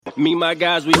Me, my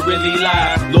guys, we really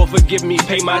lie. Lord, forgive me,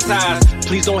 pay my tithes.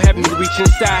 Please don't have me reach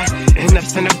inside. And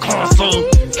that's in the console.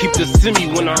 Keep the semi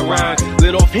when I ride.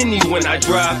 Lit off Henny when I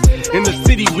drive. In the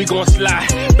city, we gon' slide.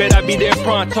 Bet I be there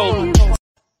pronto.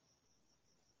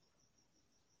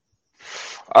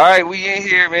 All right, we in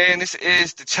here, man. This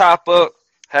is the Chop Up.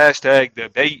 Hashtag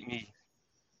debate me.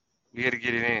 We here to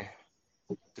get it in.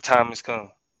 The time has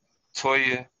come.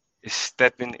 Toya is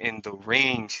stepping in the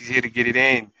ring. She's here to get it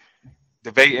in.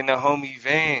 Debating the homie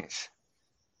Vance.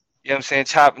 You know what I'm saying?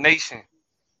 Chop Nation.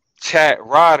 Chat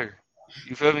Rodder.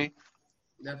 You feel me?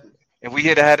 Definitely. And we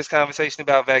here to have this conversation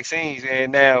about vaccines.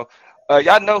 And now,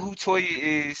 y'all know who Toya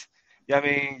is. I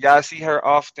mean, y'all see her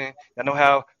often. Y'all know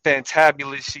how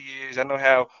fantabulous she is. I know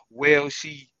how well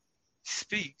she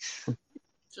speaks.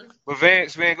 Sure. But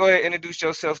Vance, man, go ahead and introduce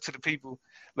yourself to the people.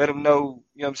 Let them know,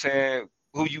 you know what I'm saying,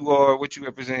 who you are, what you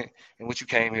represent, and what you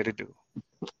came here to do.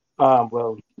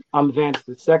 Well, I'm Vance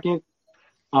the second.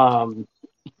 I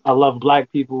love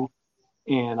Black people,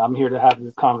 and I'm here to have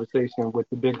this conversation with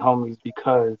the big homies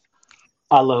because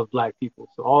I love Black people.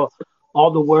 So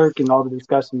all the work and all the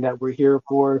discussion that we're here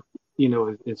for,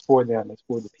 is for them. It's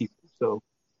for the people. So,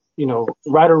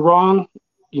 right or wrong,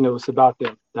 it's about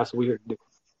them. That's what we're here to do.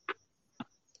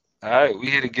 All right, we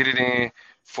here to get it in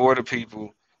for the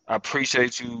people. I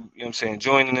appreciate you, you know what I'm saying,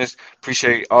 joining us.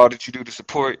 Appreciate all that you do to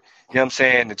support, you know what I'm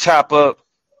saying, the Chop Up.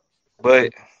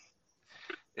 But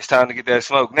it's time to get that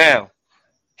smoke. Now,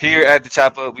 here at the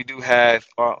Chop Up, we do have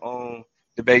our own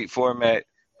debate format.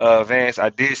 Vance, I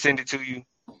did send it to you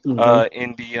in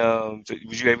the so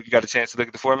you got a chance to look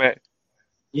at the format?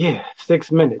 Yeah,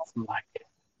 6 minutes. I'm like,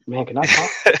 man, can I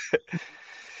talk?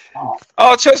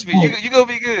 Oh, trust me, you gonna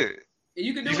be good.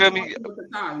 You can do You it feel me? with the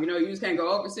time. You just can't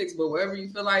go over 6, but wherever you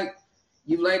feel like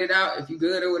you've laid it out, if you're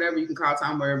good or whatever, you can call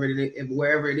time wherever it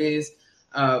is.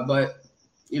 But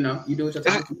you do what your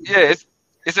time.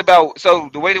 It's about, so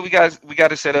the way that we got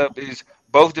to set up is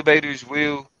both debaters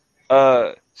will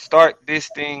start this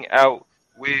thing out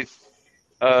with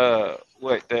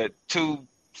the 2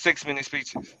 6-minute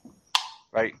speeches,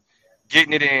 right?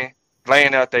 Getting it in,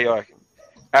 laying out their argument.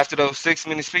 After those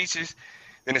 6-minute speeches,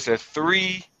 then it's a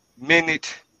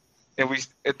 3-minute, and we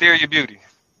Ethereal Beauty.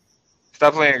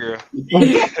 Stop playing, girl.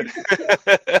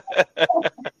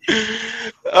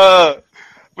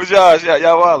 But y'all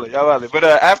wildin'. But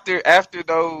after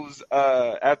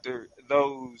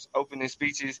those opening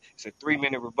speeches, it's a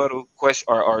 3-minute rebuttal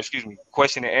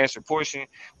question and answer portion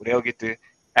where they'll get to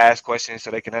ask questions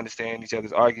so they can understand each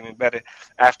other's argument better.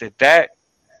 After that,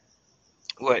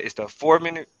 it's the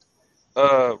 4-minute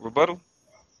rebuttal?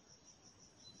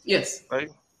 Yes. Right?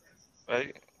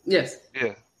 Yes.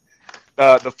 Yeah.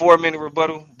 The 4-minute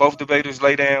rebuttal, both debaters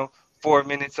lay down 4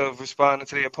 minutes of responding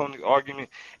to their opponent's argument,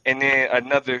 and then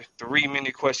another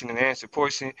 3-minute question and answer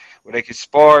portion where they can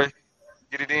spar,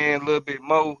 get it in a little bit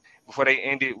more before they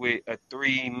end it with a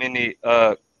 3-minute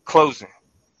closing,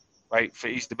 right, for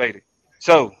each debater.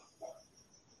 So,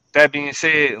 that being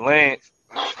said, Lance,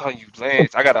 I'm calling you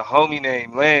Lance. I got a homie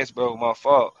named Lance, bro. My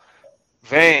fault.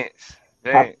 Vance.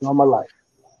 All my life.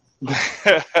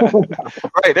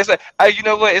 Right. That's like, you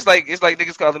know what? It's like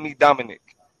niggas calling me Dominic.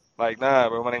 Like, nah,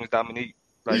 bro. My name is Dominique.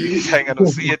 Like, niggas ain't got no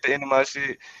C at the end of my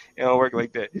shit. It don't work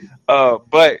like that.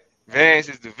 But Vance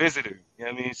is the visitor. You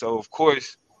know what I mean? So of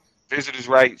course, visitors'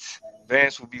 rights.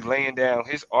 Vance will be laying down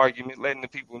his argument, letting the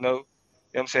people know.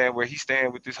 You know what I'm saying, where he's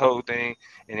standing with this whole thing,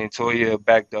 and then Toya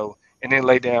back though, and then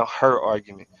lay down her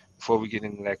argument before we get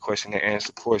into that question and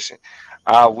answer portion.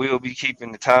 I will be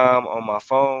keeping the time on my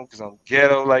phone because I'm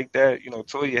ghetto like that.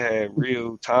 Toya had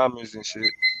real timers and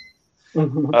shit.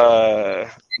 But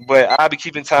I'll be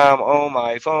keeping time on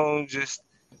my phone just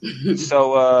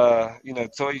so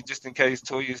Toya, just in case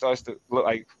Toya starts to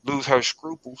lose her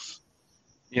scruples.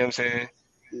 You know what I'm saying?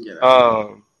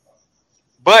 Yeah.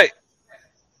 But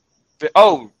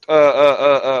how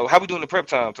we doing the prep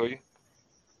time, Toya?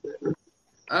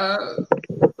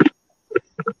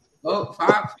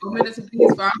 4 minutes a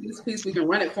piece, 5 minutes a piece. We can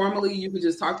run it formally. You can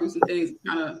just talk through some things.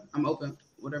 I'm open.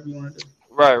 Whatever you want to do.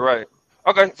 Right.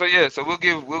 Okay, so we'll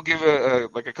give a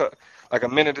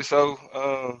minute or so,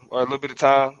 or a little bit of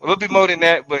time, a little bit more than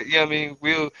that, but yeah, I mean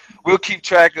we'll keep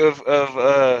track of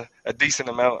a decent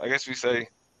amount. I guess we say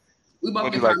we both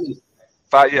we'll get do 5 minutes.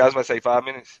 5. Yeah, I was about to say 5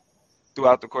 minutes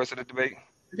throughout the course of the debate.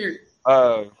 Period.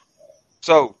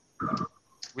 So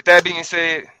with that being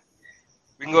said,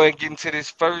 we can go ahead and get into this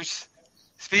first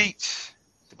speech.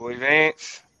 The boy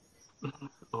Vance.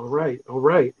 All right.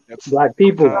 Black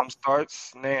people. Time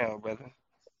starts now, brother.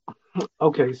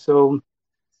 Okay, so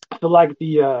I feel like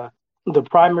the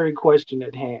primary question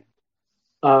at hand,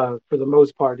 for the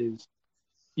most part, is,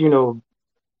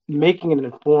 making an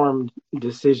informed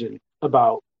decision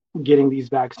about getting these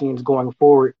vaccines going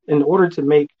forward. In order to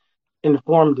make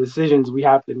informed decisions, we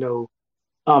have to know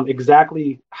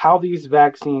exactly how these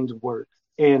vaccines work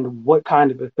and what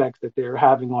kind of effects that they're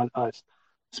having on us,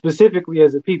 specifically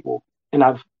as a people. And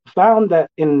I've found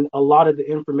that in a lot of the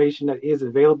information that is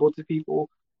available to people,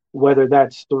 whether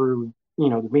that's through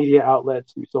the media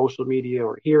outlets, through social media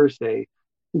or hearsay,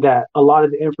 that a lot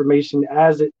of the information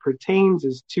as it pertains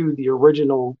is to the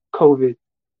original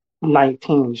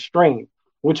COVID-19 strain,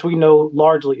 which we know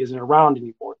largely isn't around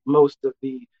anymore. Most of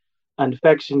the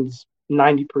infections,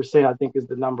 90%, I think, is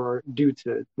the number due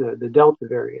to the Delta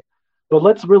variant. But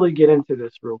let's really get into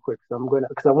this real quick. So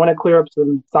because I want to clear up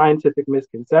some scientific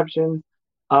misconceptions.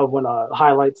 I want to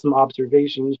highlight some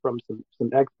observations from some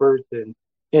experts,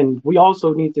 and we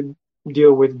also need to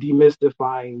deal with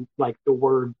demystifying like the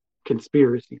word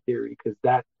conspiracy theory, because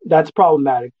that's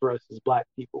problematic for us as Black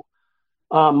people.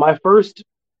 My first,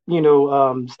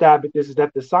 stab at this is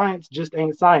that the science just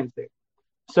ain't sciencing.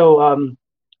 So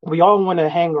we all want to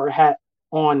hang our hat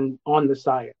on the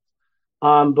science,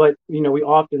 but we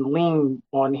often lean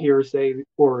on hearsay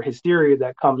or hysteria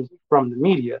that comes from the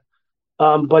media.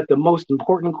 But the most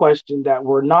important question that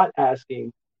we're not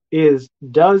asking is,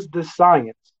 does the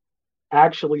science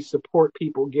actually support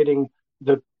people getting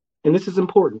and this is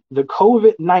important, the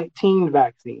COVID-19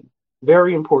 vaccine,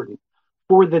 very important,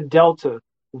 for the Delta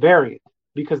variant,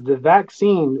 because the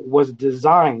vaccine was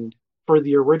designed for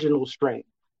the original strain.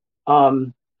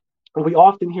 We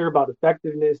often hear about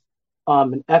effectiveness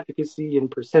and efficacy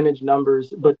and percentage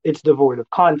numbers, but it's devoid of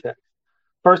context.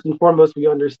 First and foremost, we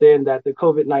understand that the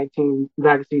COVID-19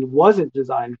 vaccine wasn't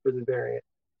designed for the variant.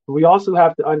 We also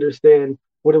have to understand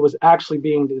what it was actually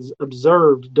being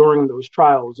observed during those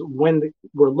trials when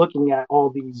we're looking at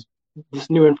all this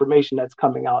new information that's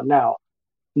coming out now.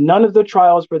 None of the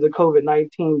trials for the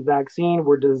COVID-19 vaccine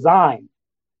were designed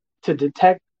to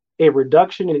detect a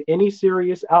reduction in any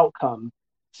serious outcome,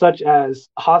 such as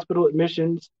hospital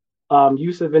admissions,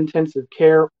 use of intensive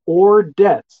care, or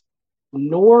deaths,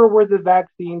 nor were the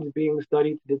vaccines being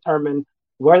studied to determine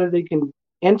whether they can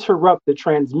interrupt the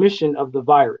transmission of the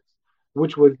virus,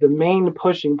 which was the main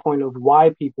pushing point of why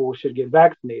people should get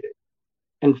vaccinated.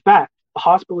 In fact,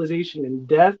 hospitalization and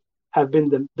death have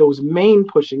been those main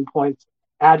pushing points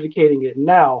advocating it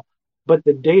now, but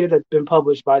the data that's been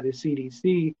published by the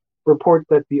CDC reports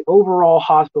that the overall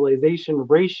hospitalization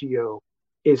ratio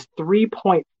is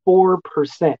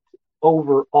 3.4%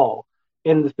 overall.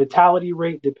 And the fatality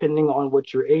rate, depending on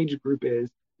what your age group is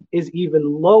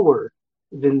even lower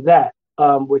than that.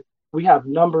 We have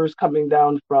numbers coming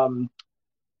down from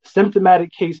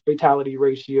symptomatic case fatality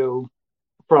ratio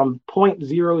from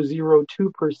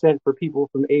 0.002% for people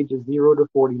from ages 0 to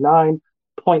 49,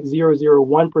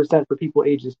 0.001% for people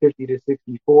ages 50 to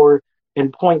 64,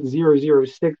 and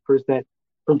 0.006%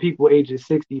 from people ages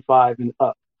 65 and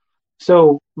up.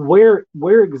 So where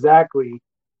exactly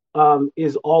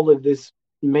is all of this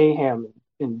mayhem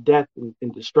and death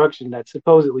and destruction that's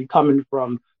supposedly coming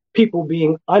from people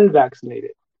being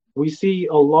unvaccinated? We see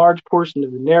a large portion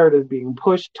of the narrative being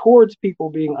pushed towards people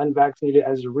being unvaccinated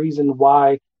as a reason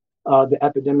why the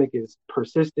epidemic is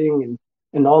persisting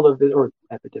and all of the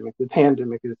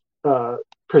pandemic is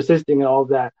persisting and all of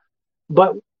that.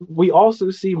 But we also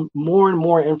see more and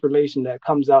more information that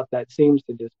comes out that seems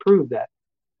to disprove that.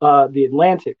 The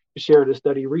Atlantic shared a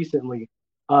study recently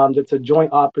that's a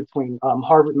joint op between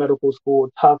Harvard Medical School,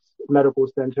 Tufts Medical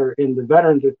Center, and the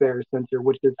Veterans Affairs Center,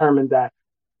 which determined that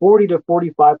 40 to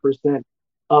 45%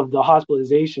 of the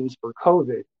hospitalizations for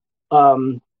COVID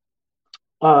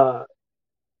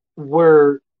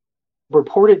were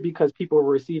reported because people were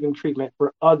receiving treatment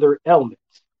for other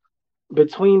ailments.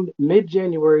 Between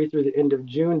mid-January through the end of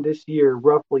June this year,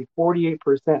 roughly 48%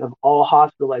 of all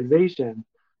hospitalizations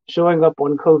showing up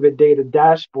on COVID data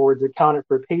dashboards accounted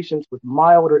for patients with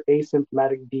mild or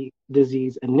asymptomatic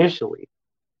disease initially.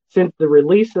 Since the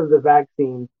release of the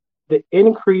vaccine, the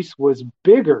increase was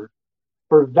bigger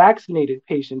for vaccinated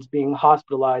patients being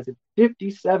hospitalized at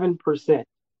 57%,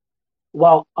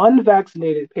 while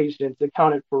unvaccinated patients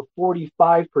accounted for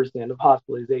 45% of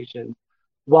hospitalizations,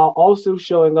 while also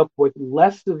showing up with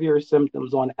less severe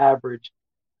symptoms on average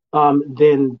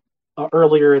than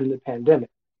earlier in the pandemic.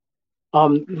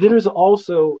 There's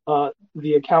also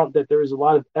the account that there's a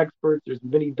lot of experts, there's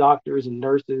many doctors and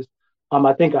nurses,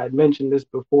 I think I had mentioned this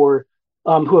before,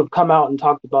 who have come out and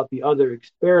talked about the other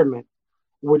experiments,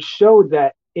 which show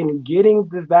that in getting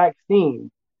the vaccine,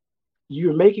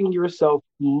 you're making yourself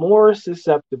more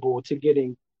susceptible to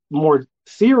getting more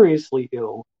seriously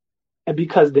ill. And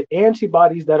because the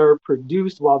antibodies that are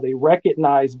produced while they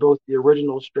recognize both the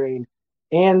original strain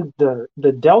and the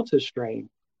Delta strain,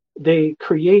 they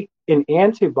create an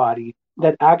antibody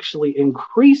that actually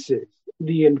increases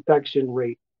the infection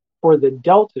rate for the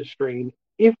Delta strain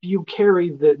if you carry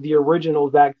the original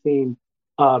vaccine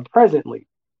presently.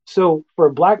 So for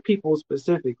Black people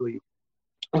specifically,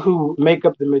 who make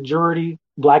up the majority,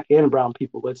 Black and brown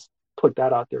people, let's put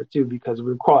that out there too, because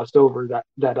we've crossed over that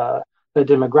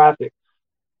demographic,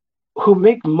 who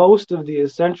make most of the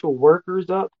essential workers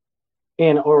up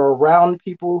and are around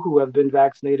people who have been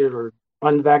vaccinated or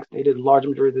unvaccinated a large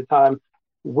majority of the time,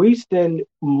 we stand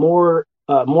more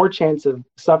chance of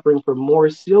suffering from more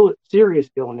serious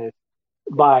illness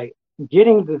by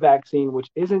getting the vaccine, which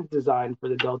isn't designed for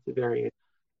the Delta variant,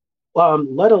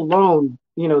 let alone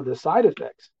the side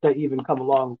effects that even come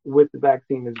along with the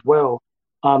vaccine as well,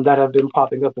 that have been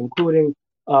popping up, including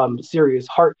serious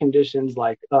heart conditions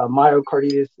like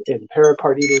myocarditis and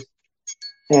pericarditis,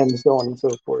 and so on and so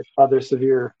forth, other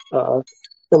severe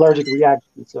allergic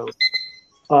reactions. So,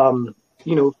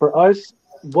 for us,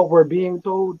 what we're being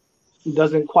told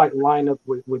doesn't quite line up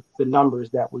with the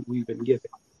numbers that we've been given.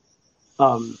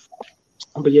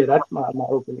 But yeah, that's my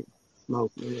opening.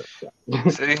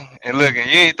 See, and look, and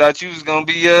you ain't thought you was gonna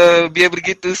be able to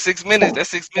get through 6 minutes. That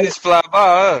 6 minutes fly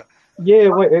by, Yeah,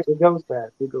 wait, it goes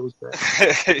fast. It goes fast.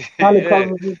 huh? Kind of Yeah.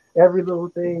 covers every little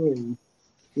thing, and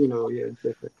yeah, it's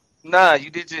different. Nah, you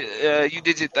did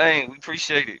your thing. We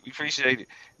appreciate it. We appreciate it.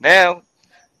 Now,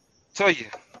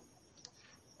 Toya,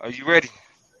 are you ready?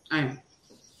 I am.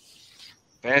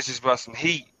 Vance just brought some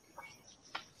heat.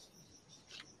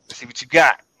 Let's see what you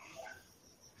got.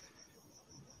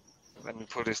 Let me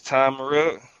put this timer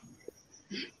up.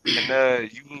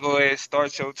 And you can go ahead and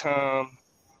start your time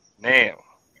now.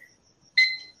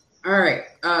 All right.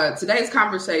 Today's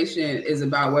conversation is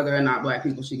about whether or not Black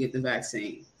people should get the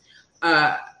vaccine.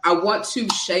 I want to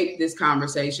shape this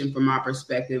conversation from my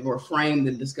perspective, or frame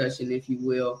the discussion, if you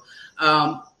will,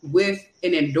 with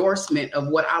an endorsement of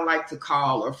what I like to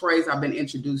call, or phrase I've been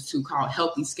introduced to, called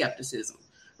healthy skepticism,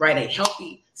 right? A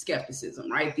healthy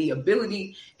skepticism, right? The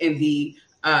ability and the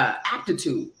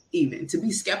aptitude even to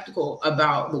be skeptical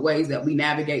about the ways that we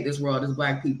navigate this world as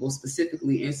Black people,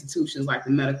 specifically institutions like the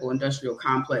medical industrial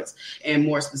complex, and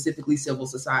more specifically civil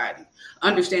society.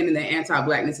 Understanding that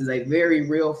anti-Blackness is a very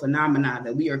real phenomenon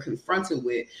that we are confronted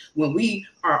with when we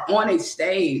are on a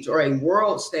stage or a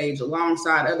world stage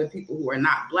alongside other people who are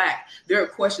not Black. There are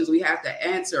questions we have to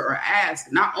answer or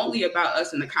ask, not only about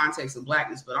us in the context of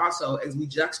Blackness, but also as we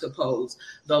juxtapose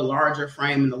the larger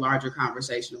frame and the larger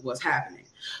conversation of what's happening.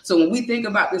 So when we think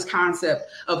about this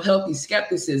concept of healthy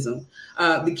skepticism,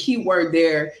 the key word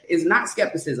there is not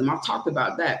skepticism. I've talked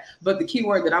about that. But the key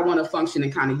word that I want to function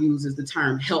and kind of use is the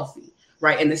term healthy,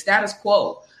 right? And the status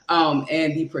quo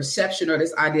and the perception or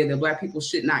this idea that Black people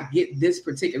should not get this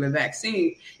particular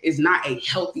vaccine is not a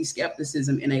healthy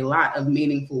skepticism in a lot of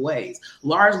meaningful ways,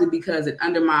 largely because it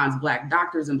undermines Black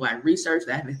doctors and Black research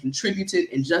that have contributed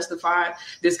and justified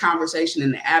this conversation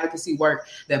and the advocacy work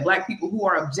that Black people who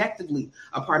are objectively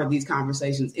a part of these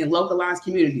conversations in localized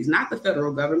communities, not the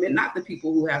federal government, not the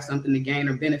people who have something to gain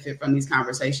or benefit from these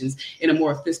conversations in a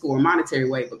more fiscal or monetary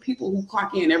way, but people who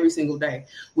clock in every single day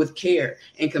with care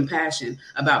and compassion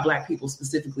about Black people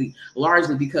specifically,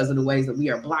 largely because of the ways that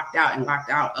we are blocked out and locked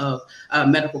out of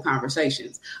medical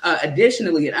conversations.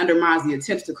 Additionally, it undermines the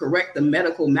attempts to correct the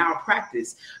medical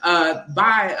malpractice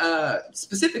by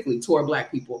specifically toward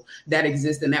Black people that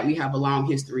exist and that we have a long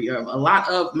history of. A lot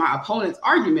of my opponents'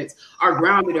 arguments are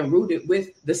grounded and rooted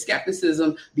with the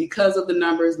skepticism because of the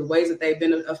numbers, the ways that they've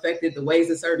been affected, the ways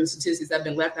that certain statistics have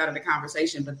been left out of the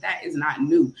conversation, but that is not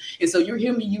new. And so you're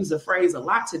hearing me use the phrase a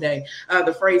lot today,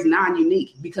 the phrase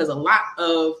non-unique, because a lot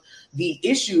of the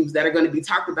issues that are going to be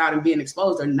talked about and being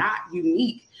exposed are not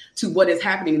unique to what is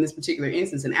happening in this particular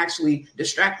instance, and actually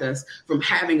distract us from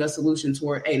having a solution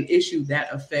toward an issue that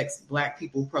affects Black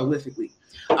people prolifically.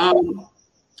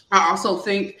 I also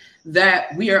think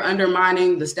that we are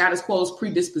undermining the status quo's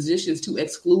predispositions to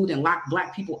exclude and lock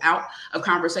Black people out of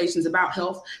conversations about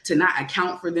health, to not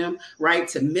account for them, right?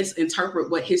 To misinterpret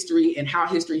what history and how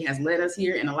history has led us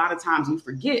here. And a lot of times we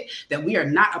forget that we are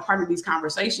not a part of these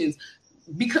conversations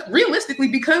because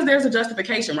there's a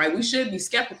justification, right? We should be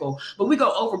skeptical, but we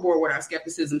go overboard with our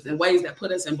skepticisms in ways that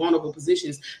put us in vulnerable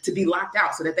positions to be locked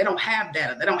out, so that they don't have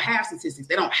data, they don't have statistics,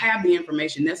 they don't have the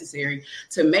information necessary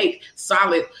to make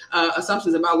solid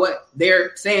assumptions about what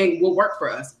they're saying will work for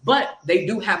us. But they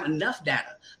do have enough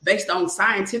data based on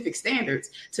scientific standards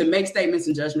to make statements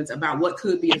and judgments about what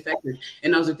could be effective.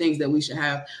 And those are things that we should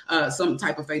have some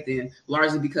type of faith in,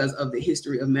 largely because of the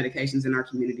history of medications in our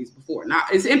communities before. Now,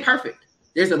 it's imperfect.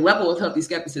 There's a level of healthy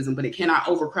skepticism, but it cannot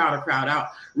overcrowd or crowd out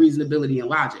reasonability and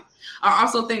logic. I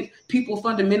also think people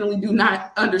fundamentally do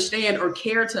not understand or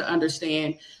care to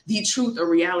understand the truth or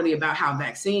reality about how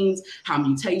vaccines, how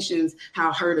mutations,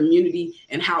 how herd immunity,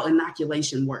 and how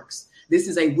inoculation works. This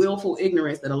is a willful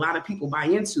ignorance that a lot of people buy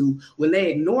into when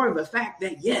they ignore the fact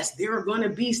that, yes, there are going to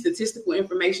be statistical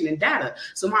information and data.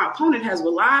 So my opponent has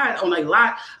relied on a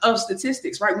lot of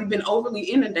statistics, right? We've been overly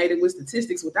inundated with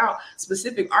statistics without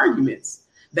specific arguments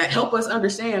that help us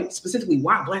understand specifically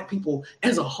why Black people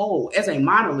as a whole, as a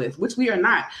monolith, which we are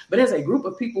not, but as a group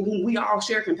of people whom we all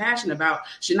share compassion about,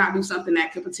 should not do something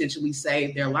that could potentially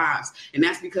save their lives. And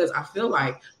that's because I feel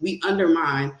like we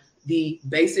undermine the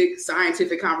basic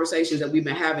scientific conversations that we've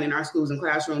been having in our schools and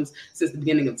classrooms since the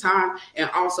beginning of time, and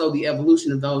also the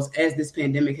evolution of those as this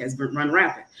pandemic has been run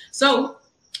rampant. So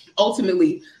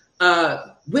ultimately,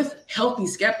 with healthy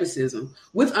skepticism,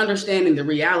 with understanding the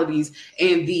realities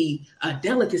and the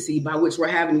delicacy by which we're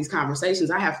having these conversations,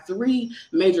 I have three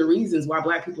major reasons why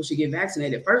Black people should get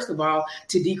vaccinated. First of all,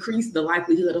 to decrease the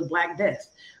likelihood of Black death.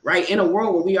 Right? In a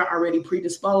world where we are already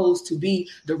predisposed to be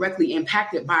directly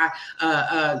impacted by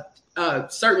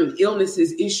certain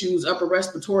illnesses, issues, upper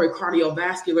respiratory,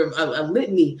 cardiovascular, a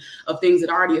litany of things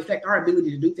that already affect our ability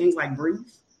to do things like breathe.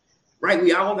 Right?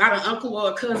 We all got an uncle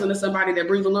or a cousin or somebody that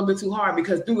breathes a little bit too hard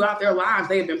because throughout their lives,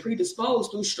 they have been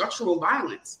predisposed through structural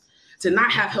violence to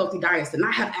not have healthy diets, to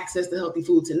not have access to healthy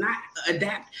food, to not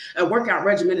adapt a workout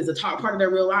regimen as a part of their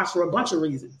real lives for a bunch of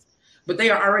reasons. But they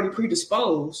are already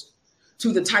predisposed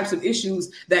to the types of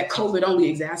issues that COVID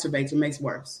only exacerbates and makes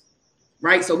worse,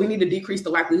 right? So we need to decrease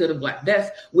the likelihood of Black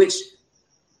death, which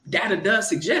data does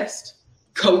suggest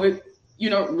COVID,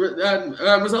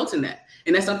 results in that.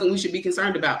 And that's something we should be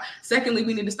concerned about. Secondly,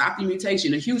 we need to stop the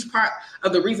mutation. A huge part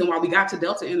of the reason why we got to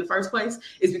Delta in the first place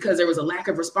is because there was a lack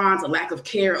of response, a lack of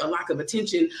care, a lack of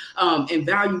attention and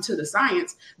value to the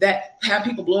science that had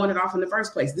people blowing it off in the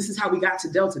first place. This is how we got to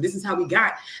Delta. This is how we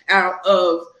got out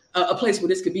of a place where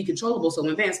this could be controllable. So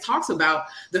when Vance talks about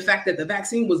the fact that the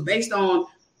vaccine was based on,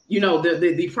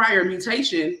 the prior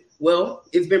mutation, well,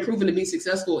 it's been proven to be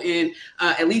successful in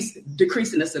at least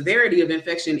decreasing the severity of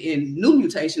infection in new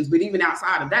mutations. But even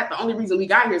outside of that, the only reason we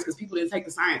got here is because people didn't take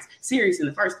the science serious in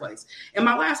the first place. And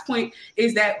my last point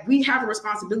is that we have a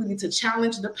responsibility to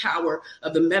challenge the power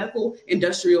of the medical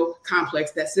industrial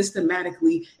complex that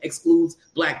systematically excludes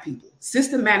Black people.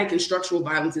 Systematic and structural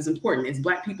violence is important. As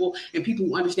Black people and people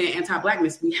who understand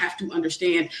anti-Blackness, we have to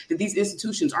understand that these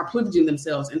institutions are privileging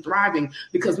themselves and thriving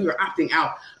because we are opting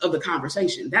out of the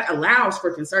conversation. That allows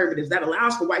for conservatives, that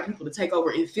allows for white people to take over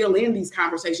and fill in these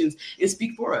conversations and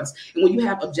speak for us. And when you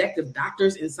have objective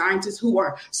doctors and scientists who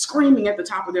are screaming at the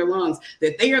top of their lungs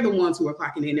that they are the ones who are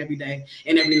clocking in every day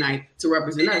and every night to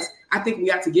represent us, I think we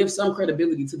have to give some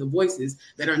credibility to the voices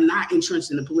that are not entrenched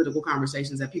in the political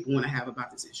conversations that people want to have about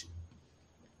this issue.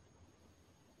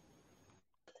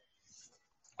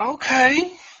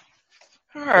 Okay.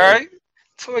 All right.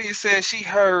 Toya said she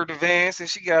heard Vance and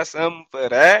she got something for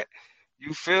that.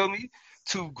 You feel me?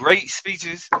 Two great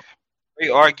speeches, great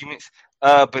arguments.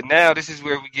 But now this is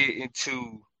where we get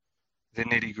into the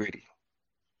nitty gritty.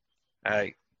 All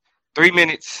right. 3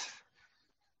 minutes,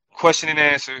 question and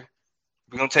answer.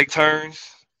 We're going to take turns.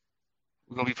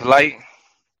 We're going to be polite.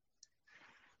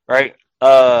 Right?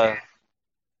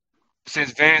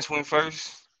 Since Vance went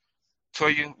first,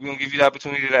 Toya, we're going to give you the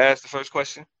opportunity to ask the first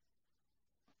question.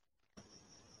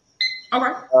 All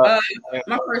right.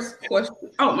 My first question.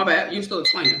 Oh, my bad. You're still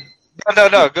explaining.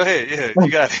 No. Go ahead. Yeah, you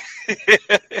got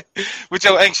it. With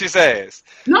your anxious ass.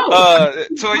 No.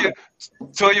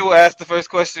 Toya will ask the first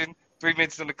question. 3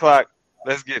 minutes on the clock.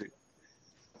 Let's get it.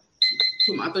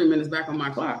 Put my 3 minutes back on my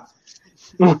clock.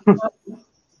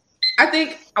 I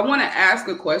think I want to ask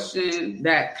a question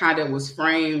that kind of was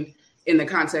framed in the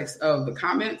context of the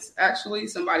comments. Actually,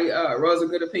 somebody rose a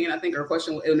good opinion, I think, or a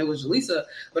question, and it was Jaleesa,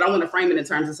 but I want to frame it in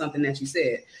terms of something that you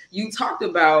said. You talked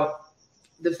about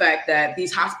the fact that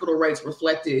these hospital rates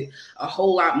reflected a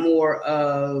whole lot more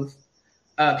of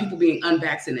people being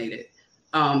unvaccinated.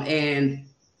 And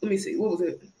let me see, what was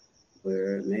it?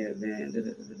 Where it may have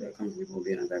been, comes people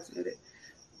being unvaccinated.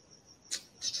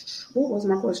 What was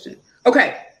my question?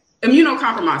 Okay.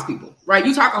 Immunocompromised people, right?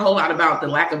 You talk a whole lot about the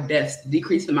lack of deaths,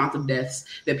 decreased amount of deaths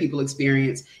that people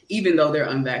experience, even though they're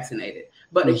unvaccinated.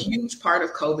 But a huge part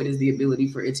of COVID is the ability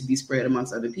for it to be spread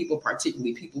amongst other people,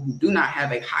 particularly people who do not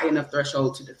have a high enough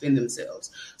threshold to defend themselves.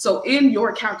 So in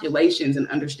your calculations and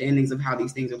understandings of how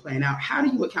these things are playing out, how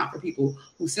do you account for people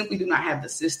who simply do not have the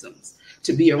systems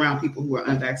to be around people who are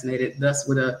unvaccinated, thus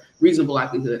with a reasonable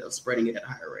likelihood of spreading it at a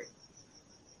higher rate?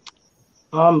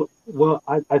 Well,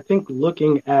 I think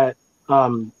looking at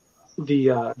the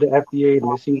FDA and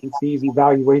the CDC's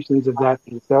evaluations of that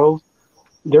themselves,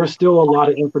 there's still a lot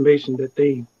of information that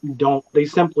they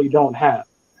simply don't have.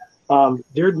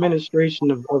 Their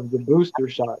administration of the booster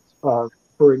shots,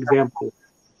 for example,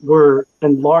 were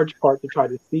in large part to try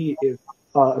to see if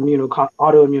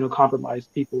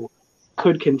autoimmunocompromised people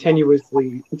could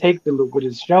continuously take them. But what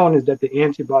is shown is that the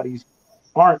antibodies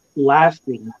aren't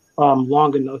lasting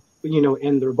long enough,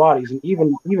 in their bodies. And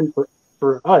even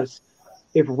for us,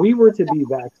 if we were to be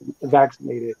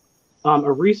vaccinated,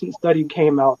 a recent study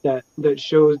came out that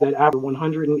shows that after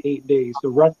 108 days, so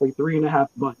roughly 3.5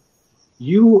 months,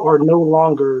 you are no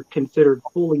longer considered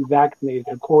fully vaccinated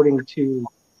according to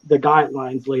the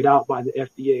guidelines laid out by the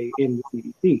FDA and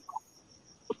the CDC.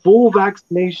 Full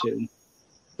vaccination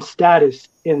status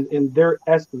in their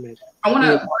estimate.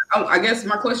 I guess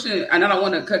my question, and I don't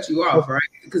want to cut you off, right?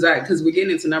 Because we're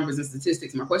getting into numbers and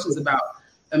statistics. My question is about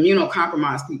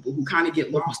immunocompromised people who kind of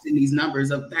get lost in these numbers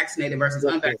of vaccinated versus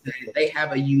unvaccinated. They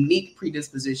have a unique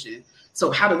predisposition. So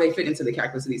how do they fit into the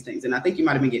calculus of these things? And I think you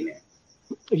might have been getting there.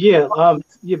 Yeah,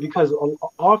 because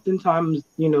oftentimes,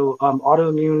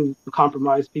 autoimmune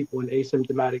compromised people in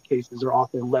asymptomatic cases are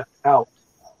often left out,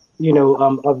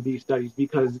 of these studies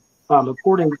because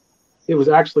it was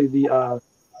actually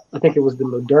I think it was the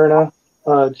Moderna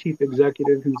chief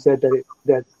executive who said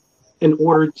that in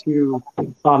order to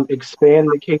expand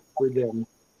the case for them,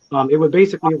 it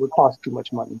would cost too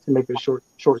much money. To make a short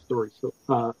story, so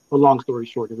a long story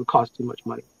short, it would cost too much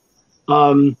money.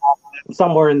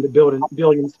 Somewhere in the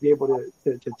billions to be able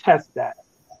to test that.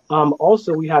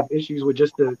 Also, we have issues with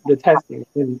just the testing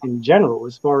in general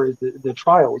as far as the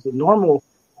trials. The normal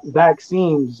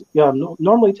vaccines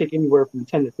normally take anywhere from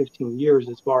 10 to 15 years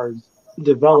as far as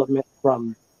development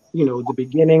from, the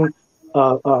beginning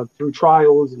through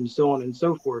trials and so on and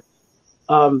so forth.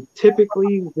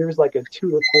 Typically, there's like a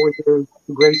 2 to 4 year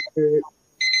grace period.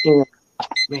 And,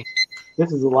 man,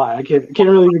 this is a lie. I can't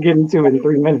really even get into it in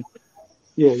 3 minutes.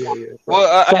 Yeah.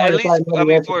 Well, at least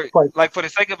for the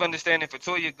sake of understanding, for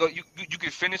Toya, you can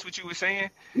finish what you were saying,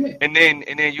 and then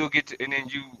you'll get to, and then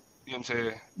you know what I'm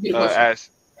saying,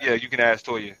 ask. Yeah, you can ask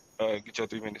Toya. Get your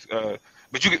 3 minutes.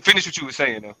 But you can finish what you were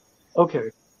saying though.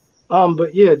 Okay.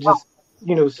 But yeah, just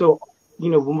so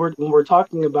when we're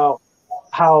talking about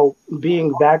how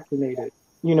being vaccinated,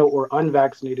 or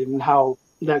unvaccinated, and how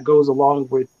that goes along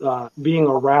with being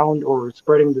around or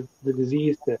spreading the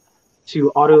disease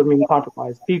to autoimmune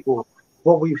compromised people,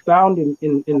 what we found in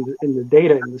the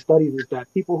data and the studies is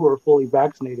that people who are fully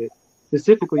vaccinated,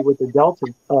 specifically with the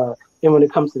Delta, and when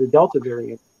it comes to the Delta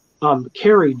variant,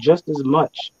 carry just as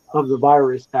much of the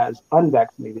virus as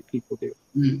unvaccinated people do.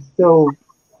 Mm. So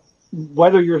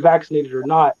whether you're vaccinated or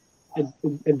not,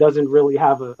 it doesn't really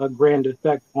have a grand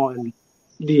effect on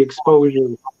the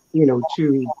exposure,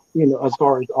 to, as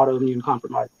far as autoimmune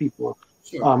compromised people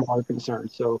are concerned.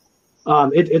 So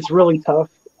it's really tough.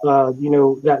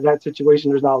 That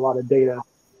situation, there's not a lot of data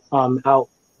out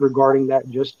regarding that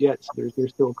just yet. So they're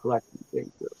still collecting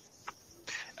things. So.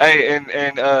 Hey,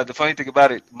 and the funny thing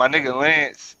about it, my nigga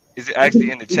Lance is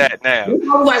actually in the chat now. We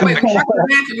finally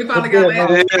got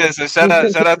Lance. Yeah, so shout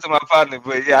out to my partner.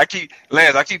 But yeah, I keep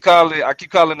calling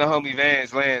the homie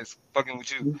Vance. Lance, fucking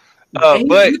with you. But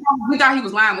we thought he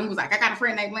was lying when he was like, I got a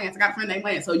friend named Lance.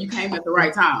 So you came at the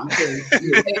right time.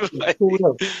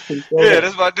 Yeah,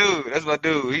 that's my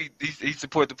dude. He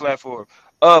support the platform.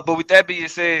 But with that being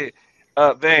said,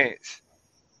 Vance,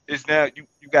 it's now you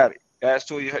got it. Ask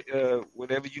Toya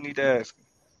whatever you need to ask.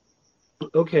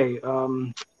 Okay.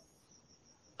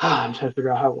 I'm trying to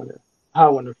figure out how I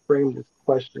want to frame this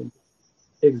question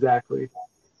exactly.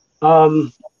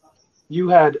 You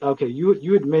had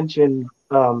mentioned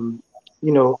a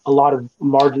lot of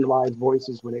marginalized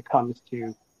voices when it comes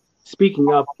to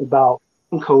speaking up about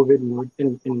COVID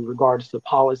in regards to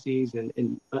policies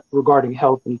and regarding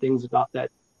health and things about that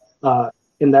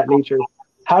in that nature.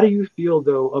 How do you feel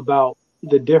though about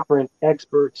the different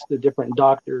experts, the different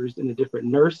doctors, and the different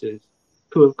nurses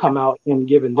who have come out and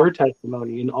given their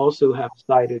testimony and also have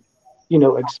cited,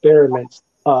 experiments,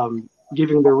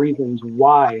 giving their reasons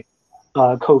why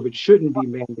COVID shouldn't be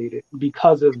mandated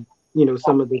because of,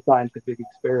 some of the scientific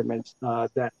experiments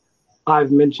that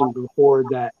I've mentioned before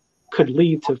that could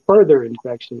lead to further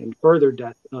infection and further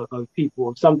death of people,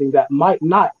 of something that might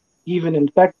not even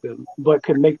infect them, but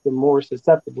could make them more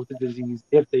susceptible to disease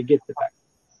if they get the vaccine.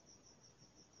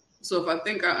 So if I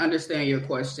think I understand your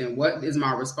question, what is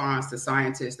my response to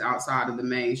scientists outside of the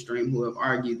mainstream who have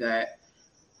argued that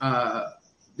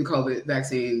the COVID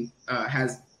vaccine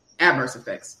has adverse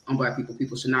effects on Black people?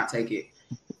 People should not take it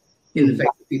in the face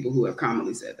of people who have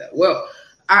commonly said that. Well,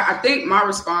 I think my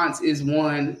response is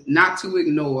one, not to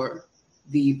ignore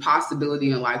the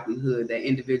possibility and likelihood that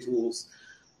individuals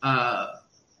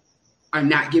are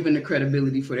not given the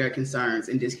credibility for their concerns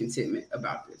and discontentment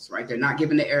about this, right? They're not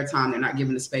given the airtime. They're not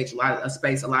given the space. A lot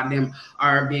of them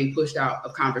are being pushed out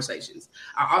of conversations.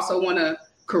 I also want to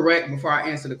correct, before I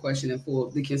answer the question in full,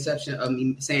 the conception of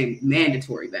me saying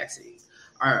mandatory vaccines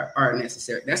are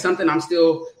necessary. That's something I'm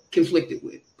still conflicted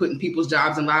with. Putting people's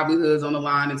jobs and livelihoods on the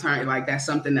line and turning, like, that's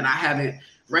something that I haven't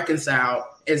reconciled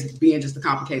as being just a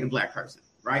complicated Black person.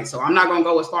 Right. So I'm not going to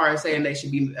go as far as saying they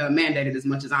should be mandated, as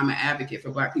much as I'm an advocate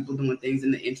for Black people doing things in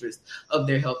the interest of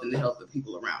their health and the health of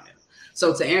people around them.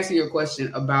 So to answer your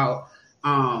question about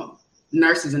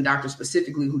nurses and doctors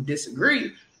specifically who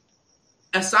disagree,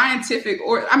 a scientific,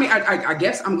 I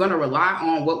guess I'm going to rely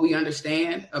on what we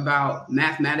understand about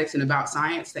mathematics and about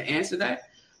science to answer that.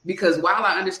 Because while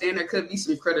I understand there could be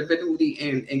some credibility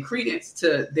and credence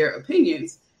to their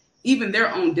opinions, even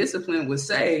their own discipline would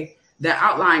say that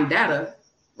outlying data,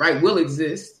 right, will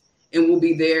exist and will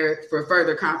be there for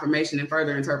further confirmation and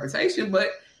further interpretation, but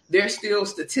there's still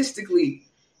statistically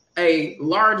a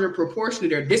larger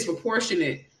proportionate or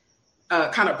disproportionate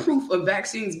kind of proof of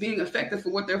vaccines being effective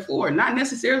for what they're for, not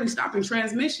necessarily stopping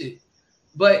transmission,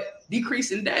 but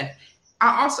decreasing death.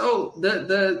 I also,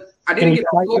 I didn't get,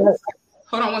 hold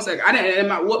on one second. I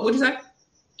didn't, what'd you say?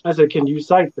 I said, can you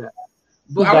cite that?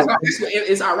 But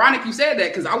it's ironic you said that,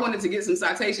 because I wanted to get some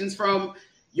citations from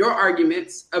your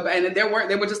arguments about, and there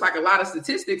were just like a lot of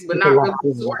statistics, but not really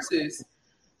sources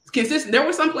consistent. There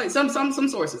were some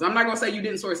sources. I'm not gonna say you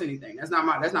didn't source anything. That's not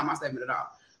my statement at all.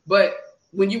 But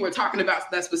when you were talking about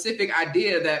that specific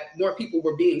idea that more people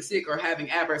were being sick or having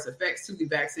adverse effects to the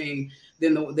vaccine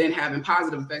than having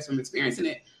positive effects from experiencing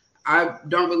it, I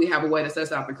don't really have a way to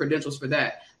suss out the credentials for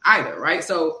that either, right?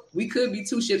 So we could be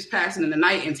two ships passing in the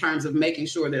night in terms of making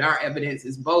sure that our evidence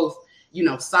is both,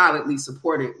 solidly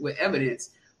supported with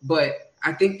evidence. But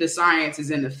I think the science is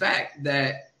in the fact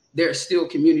that there are still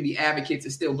community advocates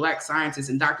and still Black scientists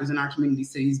and doctors in our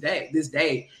communities to this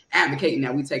day advocating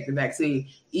that we take the vaccine,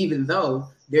 even though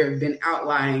there have been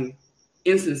outlying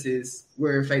instances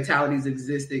where fatalities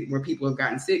existed, where people have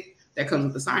gotten sick. That comes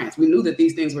with the science. We knew that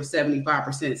these things were 97%,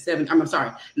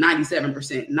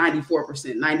 94%,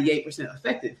 98%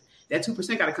 effective. That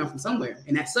 2% got to come from somewhere,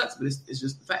 and that sucks, but it's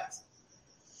just the facts.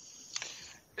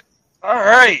 All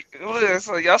right,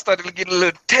 so y'all started getting a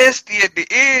little testy at the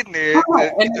end there.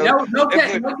 No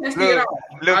testy at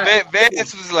all.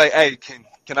 Vance was like, "Hey,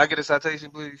 can I get a citation,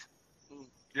 please?"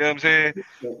 You know what I'm saying?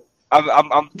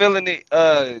 I'm feeling it.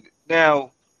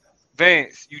 Now,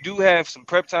 Vance, you do have some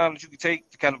prep time that you can take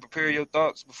to kind of prepare your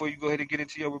thoughts before you go ahead and get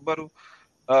into your rebuttal.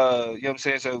 You know what I'm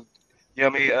saying? So, you know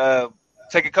what I mean?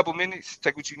 Take a couple minutes,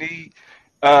 take what you need.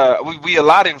 We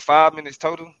allotted 5 minutes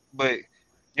total, but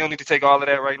you don't need to take all of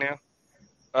that right now.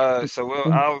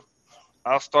 So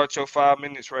I'll start your 5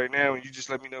 minutes right now, and you just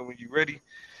let me know when you're ready.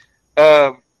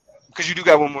 Because you do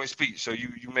got one more speech, so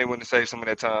you may want to save some of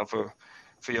that time for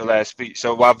your last speech.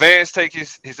 So while Vance take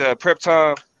his prep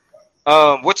time,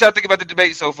 what y'all think about the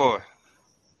debate so far?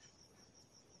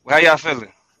 How y'all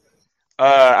feeling?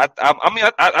 I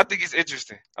think it's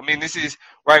interesting. I mean, this is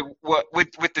right. What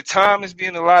with the time that's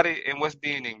being allotted and what's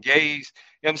being engaged.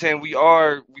 You know what I'm saying? We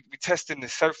testing the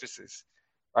surfaces,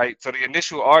 right? So the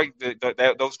initial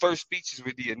those first speeches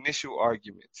were the initial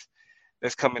arguments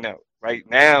that's coming out. Right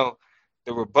now,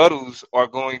 the rebuttals are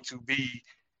going to be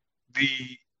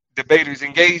the debaters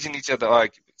engaging each other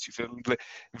arguments. You feel me?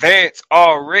 Vance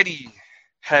already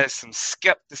has some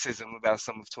skepticism about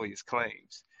some of Toya's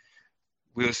claims.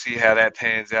 We'll see how that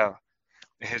pans out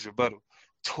in his rebuttal.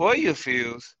 Toya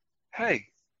feels, hey,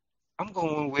 I'm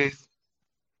going with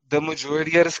the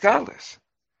majority of the scholars.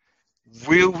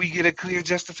 Will we get a clear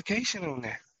justification on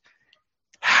that?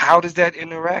 How does that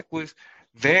interact with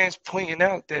Vance pointing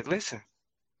out that, listen,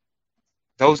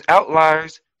 those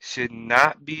outliers should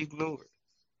not be ignored?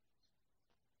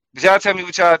 But y'all tell me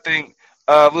what y'all think.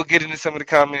 We'll get into some of the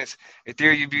comments.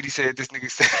 Ethereum Beauty said this nigga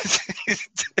says he's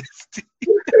testy.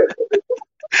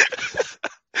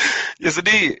 Yes, it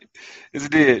did. Yes,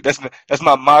 it did. That's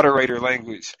my moderator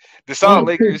language. The Salt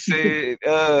Lakers said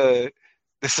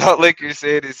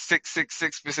it's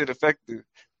 666% effective.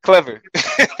 Clever.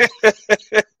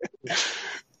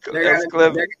 That's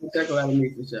clever.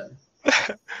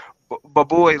 But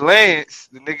boy, Lance,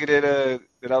 the nigga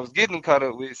that I was getting caught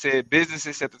up with, said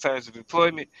businesses set the terms of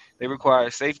employment. They require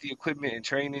safety equipment and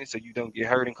training so you don't get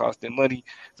hurt and cost them money.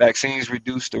 Vaccines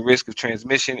reduce the risk of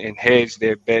transmission and hedge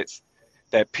their bets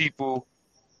that people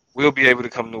will be able to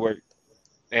come to work.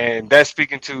 And that's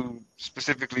speaking to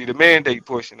specifically the mandate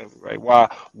portion of it, right?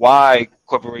 Why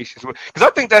corporations? Because I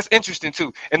think that's interesting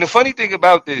too. And the funny thing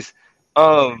about this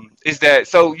is that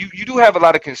so you do have a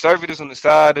lot of conservatives on the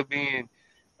side of being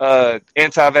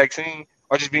anti-vaccine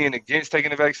or just being against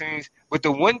taking the vaccines. But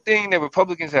the one thing that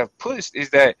Republicans have pushed is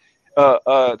that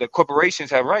the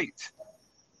corporations have rights,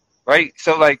 right?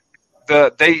 So like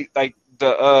what's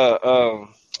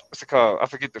it called? I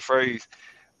forget the phrase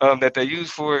that they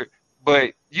use for it,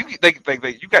 but you can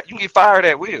get fired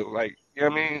at will, like you know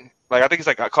what I mean? Like I think it's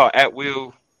like I call it at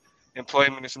will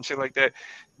employment or some shit like that.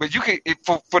 But you can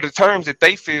for the terms that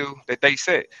they feel that they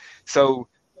set. So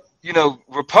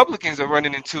Republicans are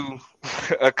running into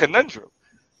a conundrum,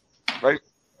 right?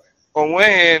 On one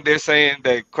hand, they're saying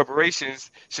that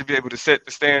corporations should be able to set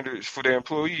the standards for their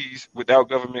employees without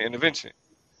government intervention,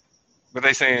 but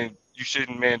they're saying you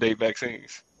shouldn't mandate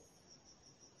vaccines.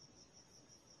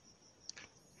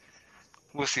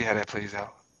 We'll see how that plays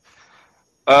out.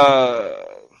 Uh,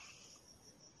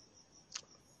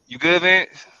 you good,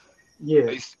 Vance?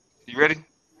 Yeah, You ready?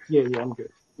 yeah, I'm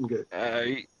good. I'm good.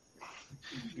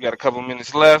 You got a couple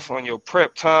minutes left on your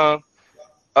prep time.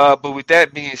 But with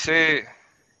that being said,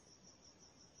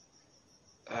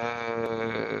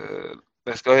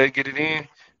 let's go ahead and get it in.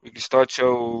 We can start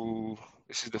your.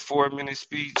 This is the 4-minute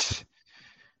speech.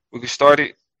 We can start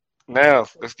it now.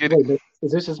 Let's get it. Wait,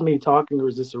 is this just me talking, or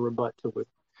is this a rebut to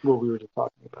what we were just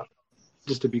talking about?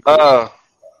 Just to be clear.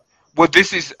 Well,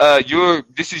 this is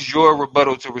your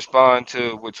rebuttal to respond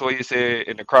to what Toya said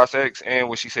in the cross X and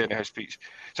what she said in her speech.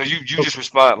 So you Okay. just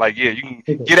respond like, yeah, you can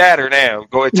Okay. get at her now.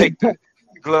 Go ahead, take the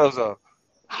gloves off.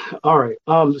 All right.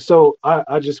 So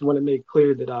I just want to make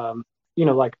clear that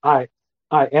like I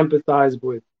empathize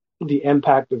with the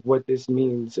impact of what this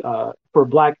means for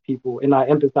Black people, and I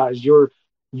empathize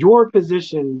your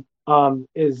position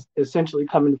is essentially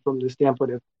coming from the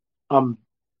standpoint of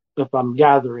if I'm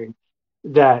gathering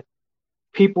that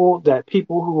people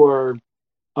who are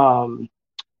um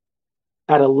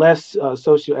at a less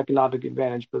socioeconomic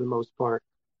advantage for the most part,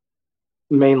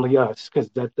 mainly us, because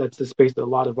that's the space that a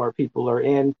lot of our people are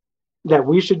in, that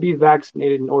we should be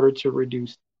vaccinated in order to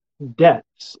reduce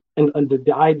deaths. And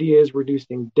the idea is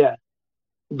reducing death.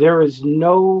 There is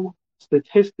no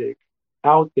statistic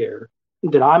out there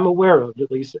that I'm aware of,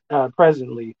 at least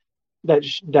presently,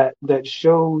 that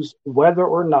shows whether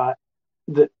or not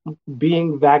the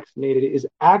being vaccinated is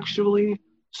actually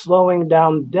slowing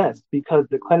down deaths, because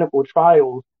the clinical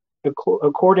trials,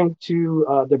 according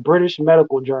to the British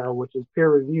Medical Journal, which is peer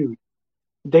reviewed,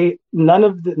 none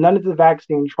of the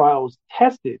vaccine trials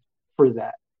tested for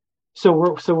that. So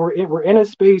we're in a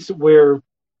space where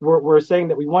we're saying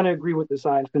that we want to agree with the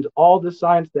science, because all the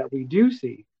science that we do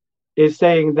see is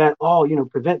saying that,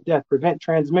 prevent death, prevent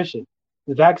transmission.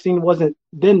 The vaccine wasn't.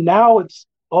 Then now it's,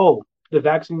 the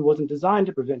vaccine wasn't designed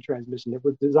to prevent transmission. It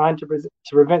was designed to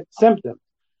prevent symptoms.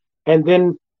 And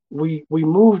then we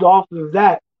moved off of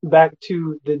that back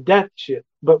to the death ship.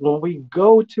 But when we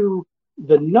go to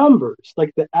the numbers,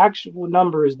 like the actual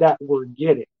numbers that we're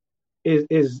getting,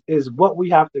 is what we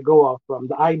have to go off from.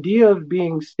 The idea of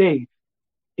being safe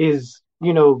is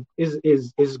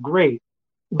great,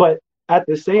 but at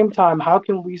the same time, how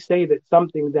can we say that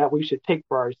something that we should take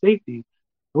for our safety,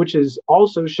 which is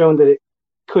also shown that it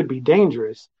could be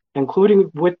dangerous, including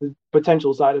with the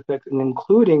potential side effects and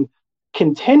including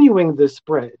continuing the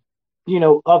spread,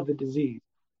 of the disease.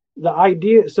 The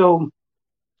idea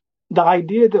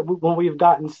that when we've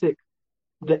gotten sick,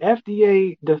 the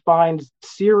FDA defines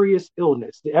serious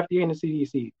illness. The FDA and the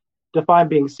CDC define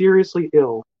being seriously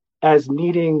ill as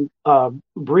needing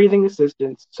breathing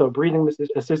assistance, so breathing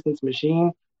assistance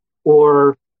machine,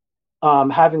 or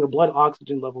having a blood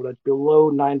oxygen level that's below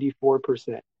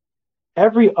 94%.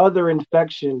 Every other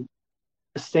infection,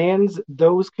 sans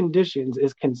those conditions,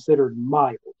 is considered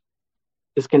mild.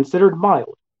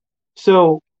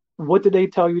 So what do they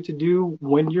tell you to do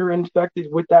when you're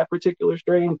infected with that particular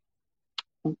strain?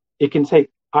 It can take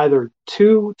either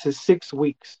 2 to 6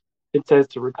 weeks, it says,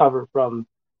 to recover from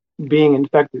being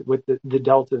infected with the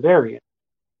Delta variant.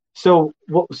 So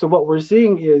what we're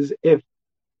seeing is, if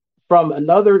from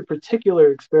another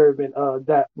particular experiment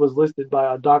that was listed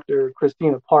by Dr.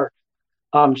 Christina Park,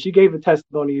 she gave a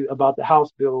testimony about the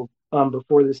House bill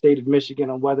before the state of Michigan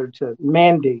on whether to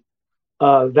mandate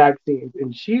vaccines.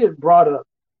 And she had brought up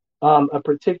a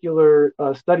particular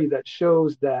study that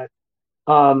shows that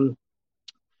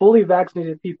fully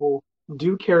vaccinated people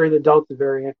do carry the Delta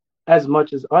variant as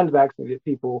much as unvaccinated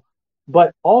people,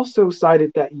 but also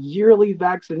cited that yearly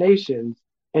vaccinations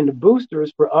and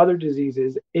boosters for other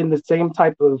diseases in the same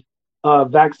type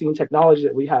of vaccine technology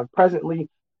that we have presently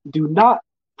do not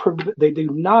they do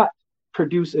not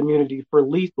produce immunity for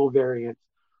lethal variants,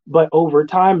 but over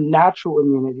time, natural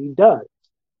immunity does.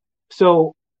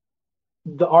 So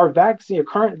our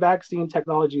current vaccine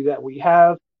technology that we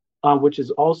have, which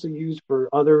is also used for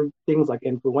other things like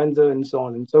influenza and so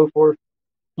on and so forth,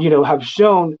 have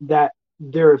shown that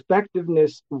their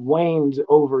effectiveness wanes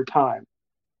over time.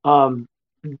 So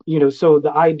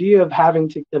the idea of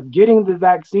getting the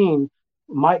vaccine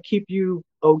might keep you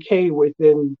okay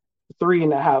within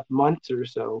 3.5 months or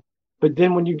so. But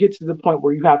then when you get to the point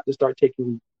where you have to start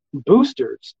taking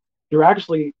boosters, you're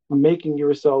actually making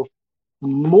yourself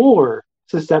more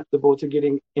susceptible to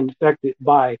getting infected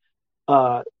by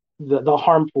the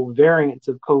harmful variants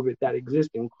of COVID that exist,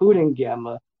 including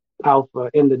Gamma, Alpha,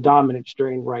 and the dominant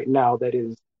strain right now that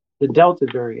is the Delta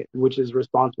variant, which is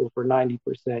responsible for 90%,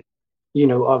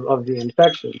 of the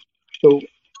infection. So,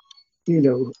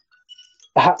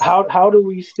 how do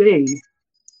we say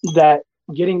that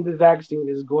getting the vaccine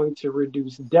is going to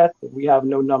reduce death if we have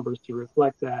no numbers to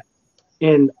reflect that?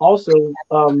 And also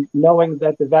knowing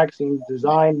that the vaccine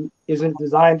design isn't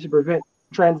designed to prevent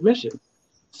transmission.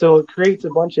 So it creates a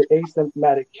bunch of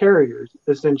asymptomatic carriers,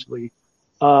 essentially,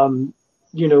 who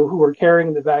are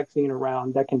carrying the vaccine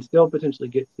around that can still potentially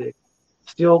get sick,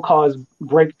 still cause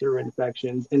breakthrough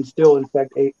infections, and still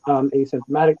infect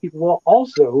asymptomatic people, while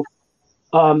also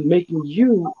making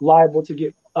you liable to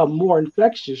get a more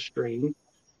infectious strain,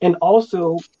 and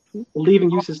also leaving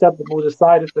you susceptible to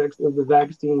side effects of the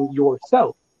vaccine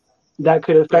yourself that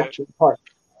could affect your heart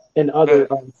and other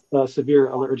severe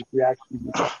allergic reactions.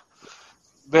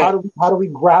 How do we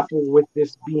grapple with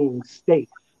this being safe?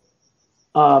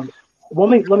 Let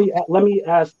me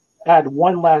add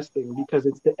one last thing, because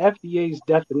it's the FDA's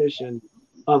definition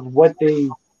of what they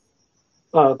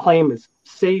claim is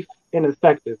safe and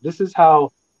effective. This is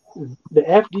how the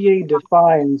FDA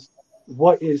defines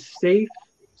what is safe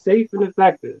and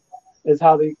effective, is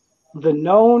how the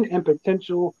known and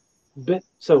potential the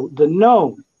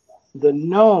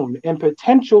known and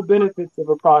potential benefits of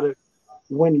a product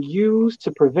when used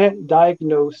to prevent,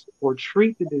 diagnose, or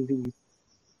treat the disease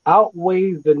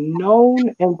outweigh the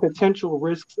known and potential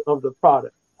risks of the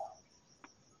product.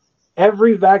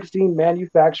 Every vaccine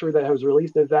manufacturer that has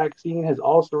released a vaccine has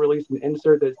also released an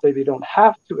insert that say they don't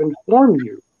have to inform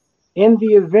you in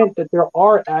the event that there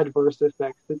are adverse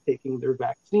effects to taking their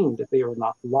vaccine, that they are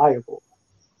not liable.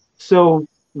 So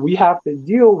we have to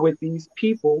deal with these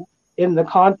people in the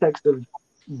context of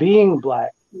being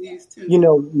Black,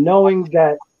 knowing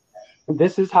that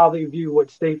this is how they view what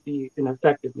safety and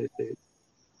effectiveness is.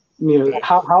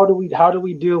 How do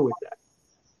we deal with that?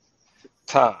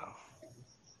 Time.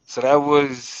 So that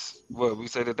was what we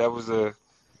said that was a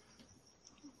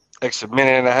extra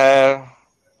minute and a half.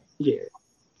 Yeah.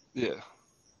 Yeah.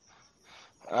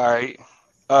 All right.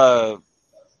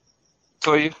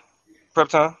 Toya, prep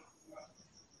time.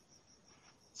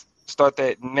 Start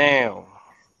that now.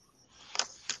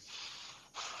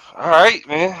 All right,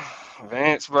 man.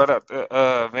 Vance went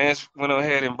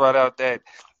ahead and brought out that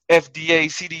FDA,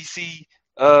 CDC, you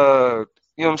know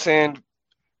what I'm saying?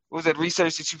 What was that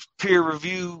research that you peer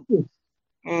reviewed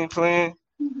and playing?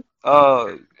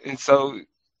 And so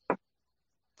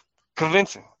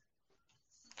convincing.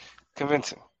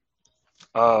 It's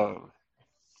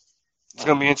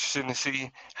gonna be interesting to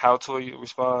see how Toya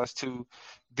responds to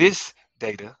this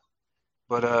data.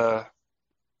 But I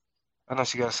know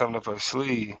she got something up her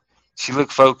sleeve. She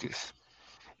looked focused.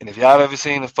 And if y'all ever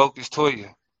seen a focused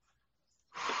Toya,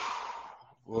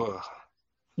 boy.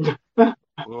 You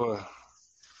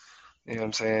know what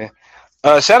I'm saying?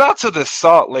 Shout out to the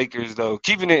Salt Lakers though,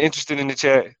 keeping it interesting in the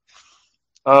chat.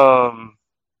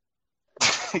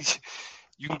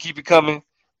 You can keep it coming.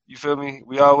 You feel me?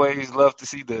 We always love to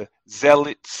see the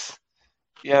zealots.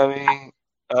 You know what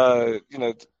I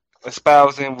mean?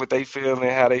 Espousing what they feel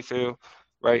and how they feel,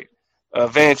 right?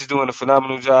 Vance is doing a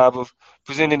phenomenal job of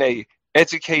presenting a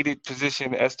educated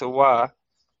position as to why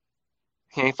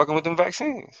he ain't fucking with them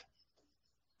vaccines.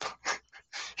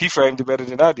 He framed it better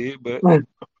than I did, but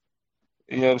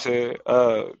you know what I'm saying?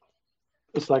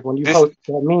 It's like when you post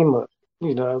that meme up,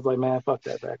 I was like, man, fuck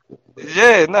that vaccine.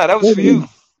 Yeah, that was for you.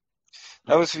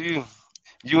 That was for you.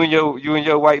 You and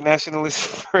your white nationalist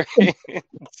friends.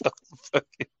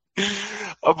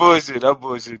 I'm bullshit.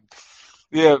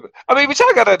 Yeah, I mean, but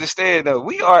y'all gotta understand though,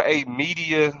 we are a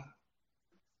media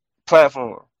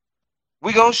platform.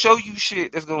 We gonna show you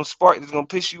shit that's gonna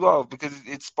piss you off because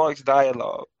it sparks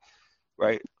dialogue,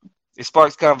 right? It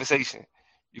sparks conversation.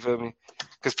 You feel me?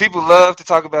 Because people love to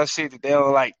talk about shit that they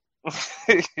don't like.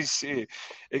 Shit,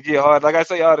 it get hard. Like I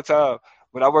say all the time,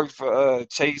 when I worked for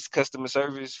Chase customer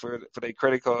service for their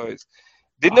credit cards,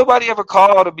 Did nobody ever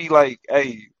call to be like,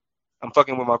 "Hey, I'm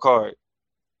fucking with my card.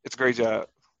 It's a great job."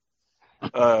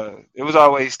 It was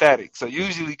always static. So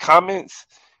usually comments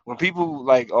when people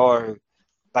like are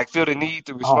like feel the need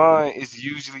to respond, it's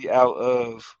usually out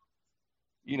of,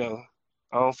 you know,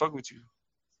 I don't fuck with you.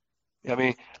 You know what I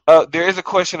mean, there is a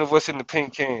question of what's in the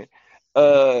pink can.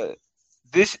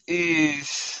 This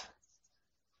is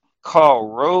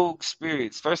called Rogue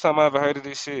Spirits. First time I ever heard of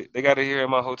this shit. They got it here in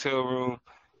my hotel room.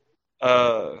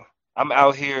 I'm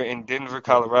out here in Denver,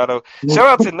 Colorado. Shout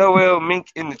out to Noel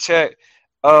Mink in the chat.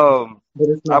 I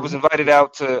was invited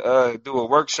out to do a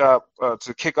workshop,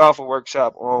 to kick off a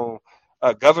workshop on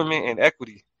government and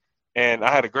equity. And I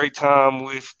had a great time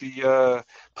with the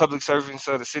public servants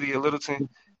of the city of Littleton.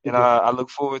 And I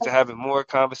look forward to having more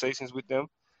conversations with them.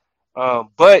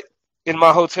 But in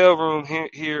my hotel room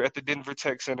here at the Denver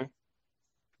Tech Center,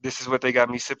 this is what they got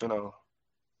me sipping on.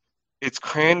 It's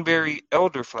cranberry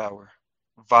elderflower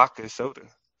vodka soda.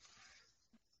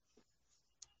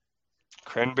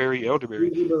 Cranberry elderberry.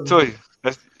 Toy,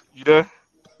 you done?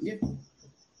 Yeah.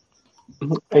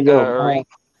 Hey, yo.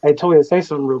 Hey, Toya, say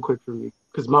something real quick for me,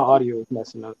 because my audio is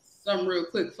messing up. Something real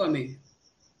quick for me.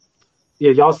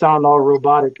 Yeah, y'all sound all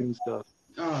robotic and stuff.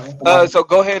 So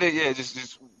go ahead and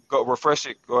just go refresh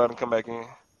it. Go ahead and come back in.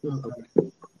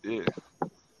 Okay. Yeah.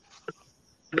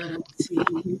 Let's see.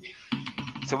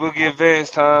 So we'll give Vance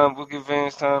time. We'll give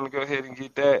Vance time to go ahead and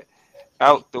get that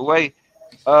out the way.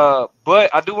 But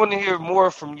I do want to hear more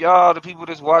from y'all, the people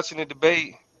that's watching the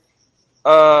debate.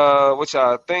 What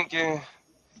y'all thinking?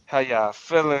 How y'all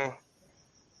feeling?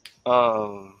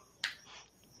 Do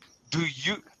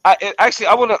you? I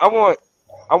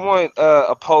want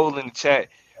a poll in the chat.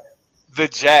 The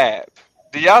jab.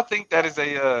 Do y'all think that is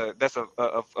that's a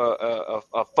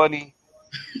funny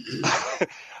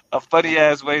a funny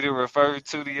ass way to refer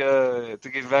to the to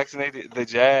get vaccinated? The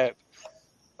jab.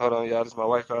 Hold on, y'all. This is my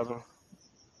wife calling.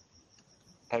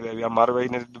 Hey, baby, I'm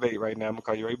moderating the debate right now. I'm gonna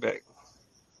call you right back.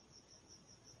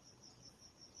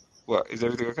 What? Is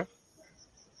everything okay?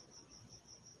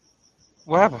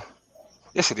 What happened?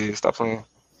 Yes, it is. Stop playing.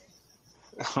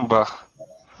 Bye.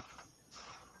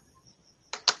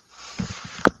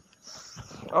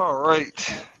 All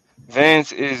right.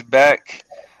 Vance is back.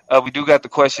 We do got the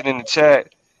question in the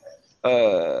chat.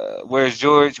 Where's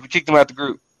George? We kicked him out the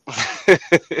group.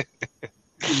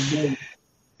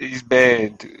 He's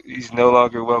banned. He's no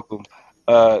longer welcome.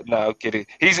 No, I'm kidding.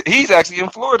 He's actually in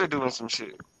Florida doing some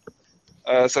shit.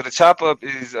 So the chop up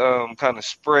is kind of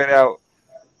spread out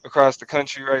across the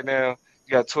country right now.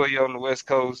 You got Toya on the West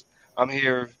Coast. I'm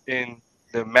here in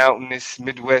the mountainous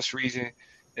Midwest region,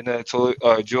 and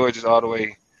George is all the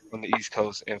way on the East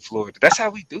Coast in Florida. That's how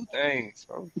we do things,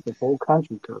 bro. The whole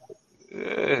country covered.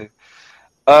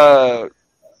 Yeah.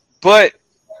 But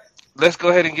let's go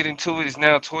ahead and get into it. It's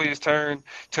now Toya's turn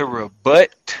to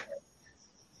rebut.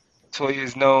 Toya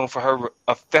is known for her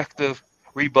effective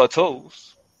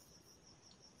rebuttals.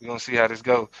 We're gonna see how this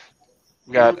goes.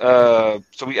 We got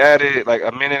so we added like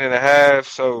a minute and a half,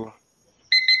 so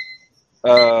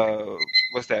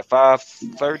what's that,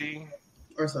 5:30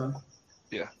 or so?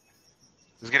 Yeah.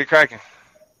 Let's get it cracking.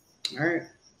 All right.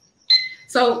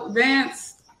 So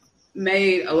Vance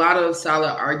made a lot of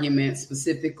solid arguments,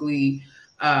 specifically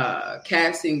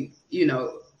casting,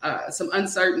 some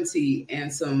uncertainty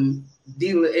and some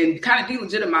kind of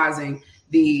delegitimizing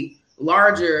the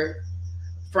larger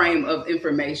frame of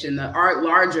information, the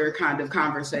larger kind of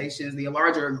conversations, the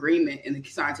larger agreement in the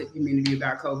scientific community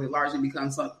about COVID largely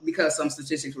because some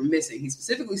statistics were missing. He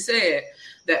specifically said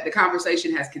that the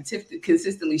conversation has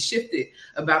consistently shifted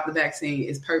about the vaccine,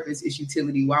 its purpose, its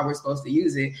utility, why we're supposed to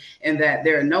use it, and that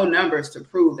there are no numbers to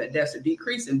prove that deaths are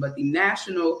decreasing. But the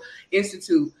National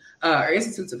Institutes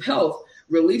of Health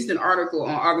released an article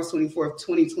on August 24th,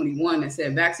 2021 that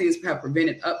said vaccines have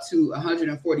prevented up to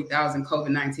 140,000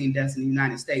 COVID-19 deaths in the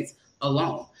United States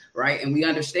alone, right? And we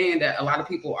understand that a lot of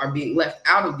people are being left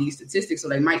out of these statistics, so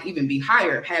they might even be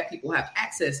higher had people have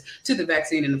access to the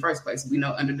vaccine in the first place. We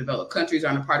know underdeveloped countries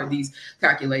aren't a part of these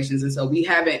calculations, and so we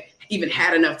haven't even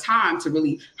had enough time to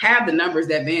really have the numbers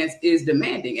that Vance is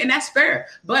demanding. And that's fair,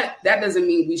 but that doesn't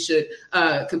mean we should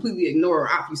completely ignore or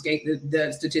obfuscate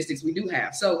the statistics we do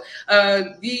have. So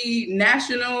the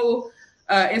National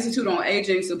Institute on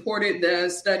Aging supported the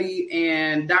study,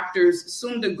 and Drs.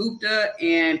 Sundar Gupta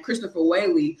and Christopher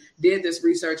Whaley did this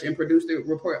research and produced the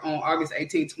report on August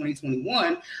 18,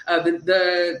 2021.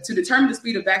 To determine the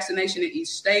speed of vaccination in each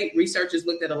state, researchers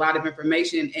looked at a lot of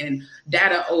information and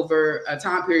data over a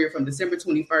time period from December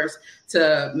 21st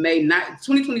to May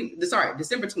 9th,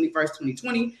 December 21st,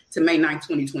 2020 to May 9th,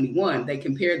 2021. They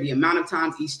compared the amount of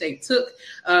times each state took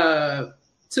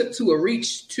took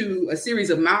to a series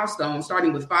of milestones,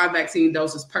 starting with 5 vaccine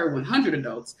doses per 100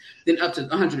 adults, then up to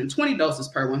 120 doses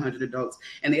per 100 adults.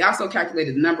 And they also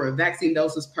calculated the number of vaccine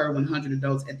doses per 100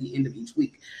 adults at the end of each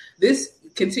week. This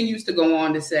continues to go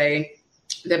on to say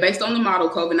that based on the model,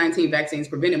 COVID-19 vaccines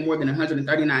prevented more than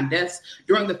 139 deaths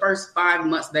during the first 5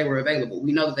 months they were available.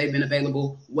 We know that they've been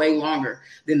available way longer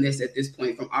than this at this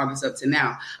point, from August up to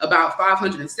now. About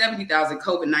 570,000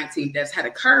 COVID-19 deaths had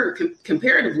occurred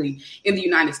comparatively in the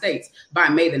United States by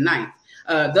May the 9th.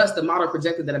 Thus, the model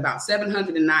projected that about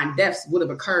 709 deaths would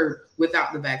have occurred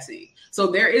without the vaccine. So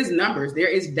there is numbers, there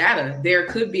is data. There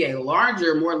could be a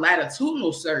larger, more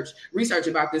latitudinal research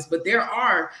about this, but there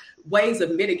are ways of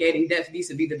mitigating death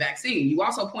vis-a-vis the vaccine. You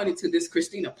also pointed to this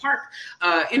Christina Park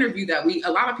interview that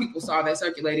a lot of people saw that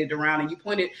circulated around, and you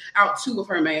pointed out 2 of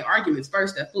her main arguments.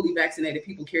 First, that fully vaccinated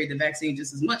people carry the vaccine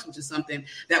just as much, which is something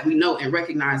that we know and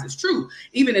recognize is true.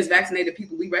 Even as vaccinated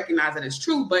people, we recognize that it's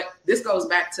true, but this goes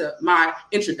back to my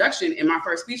introduction in my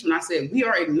first speech when I said we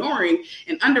are ignoring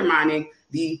and undermining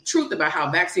the truth about how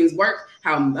vaccines work,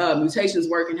 how mutations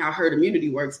work, and how herd immunity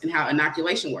works, and how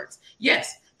inoculation works.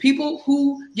 Yes, people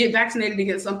who get vaccinated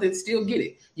against something still get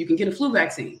it. You can get a flu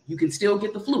vaccine. You can still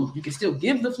get the flu. You can still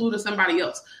give the flu to somebody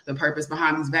else. The purpose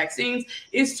behind these vaccines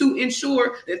is to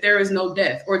ensure that there is no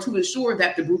death, or to ensure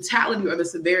that the brutality or the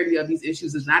severity of these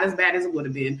issues is not as bad as it would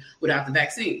have been without the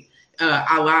vaccine.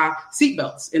 A la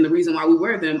seatbelts. And the reason why we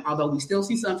wear them, although we still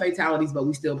see some fatalities, but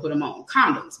we still put them on.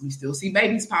 Condoms, we still see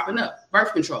babies popping up.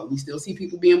 Birth control, we still see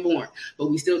people being born, but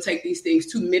we still take these things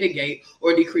to mitigate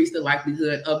or decrease the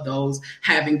likelihood of those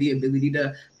having the ability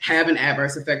to have an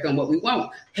adverse effect on what we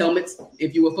want. Helmets,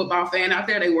 if you're a football fan out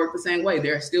there, they work the same way.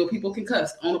 There are still people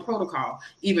concussed on a protocol,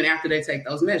 even after they take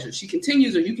those measures. You continue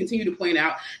to point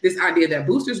out this idea that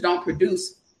boosters don't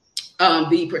produce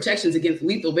the protections against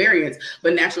lethal variants,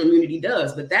 but natural immunity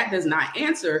does. But that does not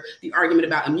answer the argument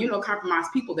about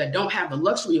immunocompromised people that don't have the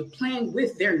luxury of playing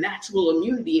with their natural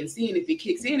immunity and seeing if it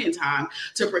kicks in time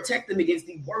to protect them against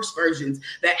the worst versions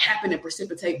that happen and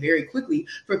precipitate very quickly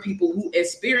for people who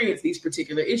experience these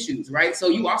particular issues, right? So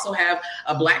you also have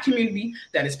a Black community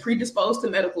that is predisposed to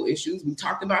medical issues. We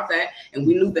talked about that, and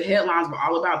we knew the headlines were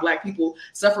all about Black people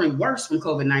suffering worse from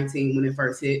COVID-19 when it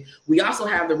first hit. We also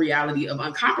have the reality of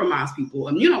uncompromised people,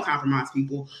 immunocompromised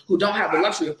people who don't have the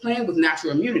luxury of playing with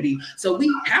natural immunity. So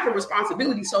we have a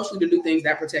responsibility socially to do things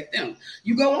that protect them.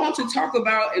 You go on to talk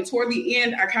about, and toward the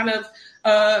end, I kind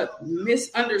of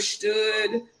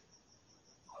misunderstood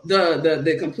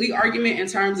the complete argument in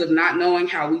terms of not knowing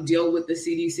how we deal with the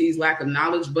CDC's lack of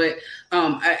knowledge, but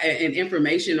and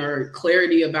information or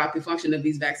clarity about the function of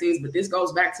these vaccines. But this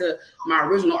goes back to my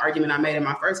original argument I made in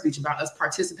my first speech about us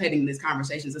participating in these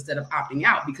conversations instead of opting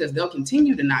out, because they'll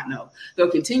continue to not know.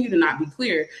 They'll continue to not be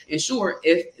clear and sure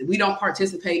if we don't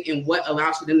participate in what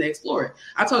allows for them to explore it.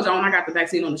 I told y'all when I got the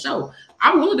vaccine on the show,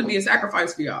 I'm willing to be a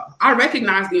sacrifice for y'all. I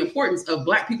recognize the importance of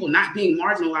Black people not being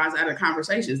marginalized out of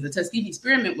conversations. The Tuskegee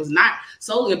experiment was not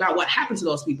solely about what happened to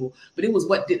those people, but it was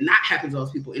what did not happen to those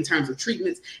people in terms of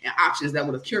treatments and options that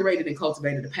would have curated and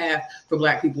cultivated a path for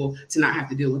Black people to not have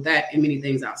to deal with that and many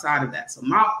things outside of that. So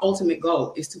my ultimate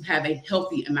goal is to have a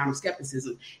healthy amount of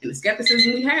skepticism. And the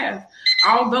skepticism we have,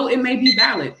 although it may be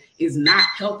valid, is not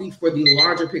healthy for the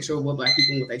larger picture of what Black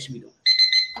people and what they should be doing.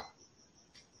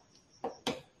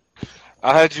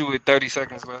 I had you with 30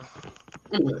 seconds left.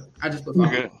 I'm good. I just put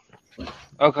good.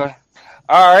 Okay.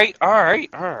 All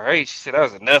right. She said that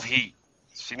was enough heat.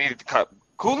 She needed to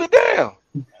cool it down.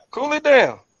 Cool it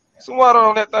down. Some water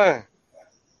on that thing.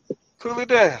 Cool it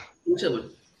down. I'm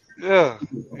chilling. Yeah.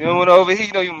 You don't want to overheat.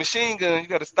 You know, your machine gun, you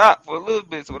got to stop for a little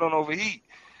bit so it don't overheat.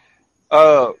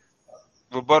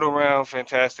 Rebuttal round,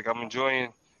 fantastic. I'm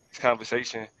enjoying this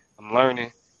conversation. I'm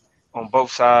learning on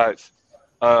both sides.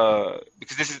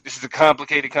 Because this is a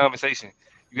complicated conversation.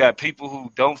 You got people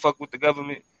who don't fuck with the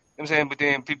government, you know what I'm saying, but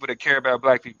then people that care about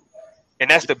Black people. And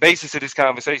that's the basis of this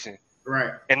conversation.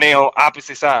 Right. And they on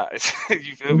opposite sides.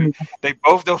 You feel me? They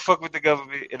both don't fuck with the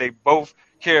government and they both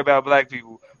care about Black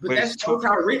people. But that's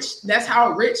how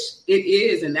rich it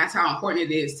is, and that's how important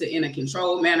it is to, in a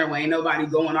controlled manner where ain't nobody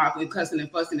going off and cussing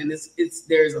and fussing, and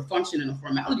there's a function and a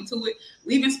formality to it,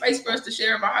 leaving space for us to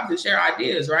share vibes and share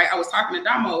ideas, right? I was talking to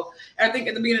Damo, I think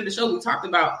at the beginning of the show, we talked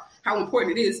about how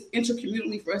important it is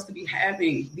intercommunally for us to be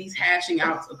having these hashing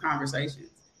outs of conversations.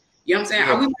 You know what I'm saying?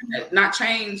 Yeah. We might not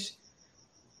change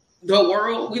the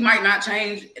world. We might not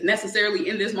change necessarily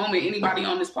in this moment anybody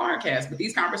on this podcast, but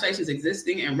these conversations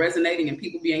existing and resonating and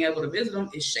people being able to visit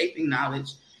them is shaping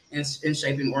knowledge and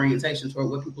shaping orientation toward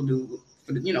what people do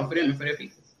for them and for their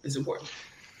people. It's important.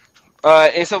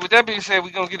 And so with that being said,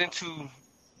 we're going to get into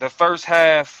the first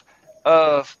half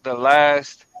of the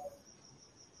last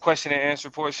question and answer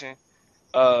portion.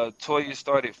 Toya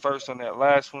started first on that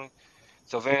last one.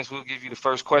 So Vance, we'll give you the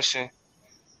first question,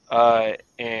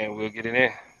 and we'll get it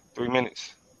in 3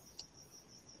 minutes.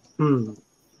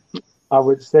 I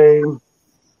would say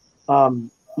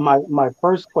my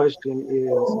first question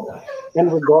is in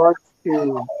regards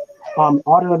to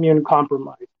autoimmune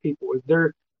compromised people.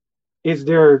 Is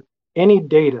there any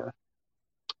data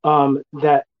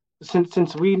that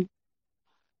since we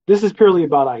this is purely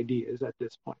about ideas at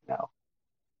this point now,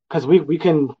 because we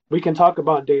can talk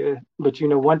about data, but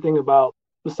one thing about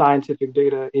the scientific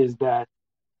data is that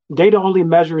data only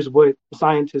measures what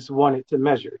scientists want it to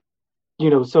measure.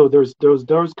 So there's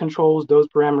those controls, those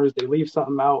parameters, they leave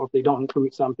something out, or if they don't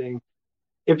include something.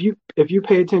 If you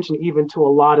pay attention even to a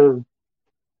lot of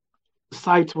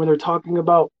sites when they're talking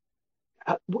about,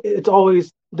 it's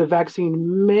always the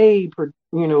vaccine may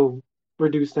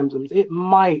reduce symptoms, it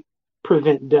might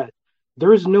prevent death.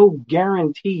 There's no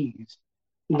guarantees.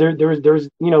 There's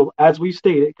as we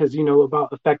stated, because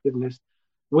about effectiveness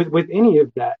with any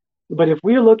of that. But if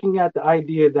we're looking at the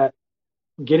idea that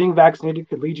getting vaccinated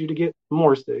could lead you to get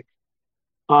more sick,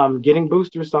 getting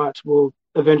booster shots will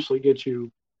eventually get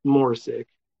you more sick.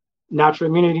 Natural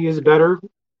immunity is better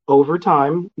over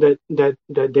time, that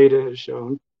data has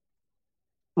shown.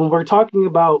 When we're talking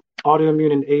about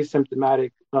autoimmune and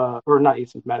asymptomatic, or not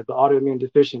asymptomatic, but autoimmune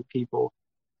deficient people,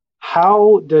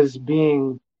 how does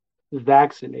being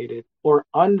vaccinated or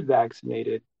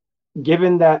unvaccinated,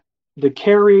 given that the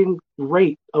carrying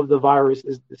rate of the virus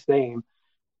is the same,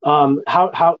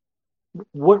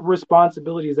 what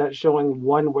responsibility is that showing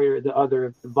one way or the other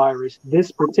of the virus?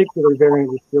 This particular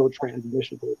variant is still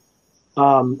transmissible,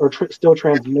 or still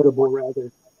transmittable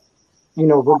rather,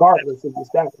 regardless of the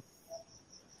status.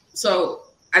 So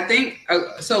I think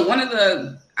so. One of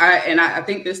the I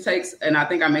think this takes, and I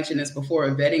think I mentioned this before,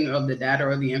 a vetting of the data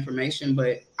or the information,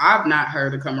 but I've not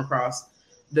heard or come across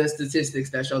the statistics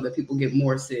that show that people get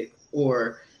more sick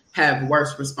or have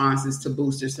worse responses to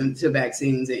boosters and to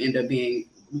vaccines and end up being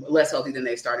less healthy than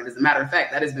they started. As a matter of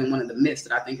fact, that has been one of the myths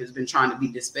that I think has been trying to be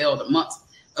dispelled amongst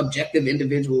objective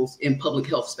individuals in public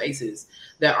health spaces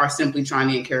that are simply trying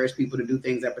to encourage people to do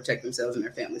things that protect themselves and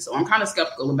their families. So I'm kind of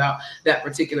skeptical about that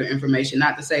particular information.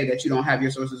 Not to say that you don't have your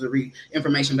sources of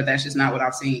information, but that's just not what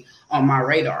I've seen on my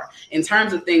radar. In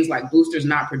terms of things like boosters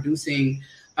not producing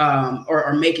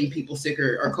or making people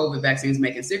sicker, or COVID vaccines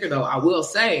making sicker, though, I will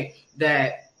say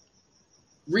that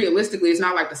realistically, it's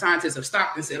not like the scientists have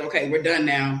stopped and said, okay, we're done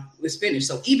now, let's finish.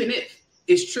 So even if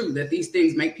it's true that these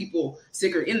things make people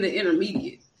sicker in the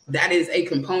intermediate, that is a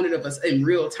component of us in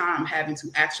real time having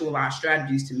to actualize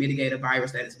strategies to mitigate a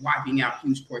virus that is wiping out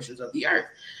huge portions of the earth.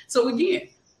 So again,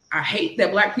 I hate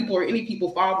that Black people or any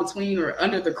people fall between or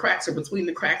under the cracks or between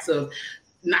the cracks of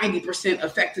 90%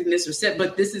 effectiveness or set,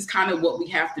 but this is kind of what we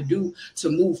have to do to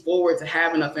move forward, to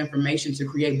have enough information to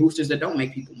create boosters that don't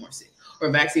make people more sick,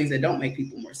 or vaccines that don't make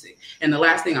people more sick. And the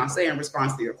last thing I'll say in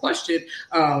response to your question,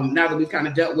 now that we've kind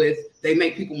of dealt with they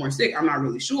make people more sick, I'm not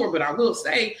really sure, but I will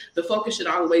say the focus should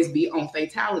always be on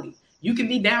fatality. You can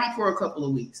be down for a couple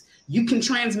of weeks. You can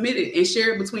transmit it and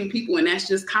share it between people, and that's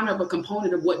just kind of a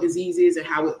component of what disease is and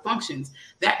how it functions.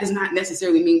 That does not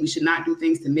necessarily mean we should not do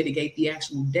things to mitigate the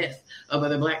actual death of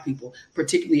other Black people,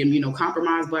 particularly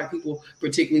immunocompromised Black people,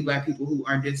 particularly Black people who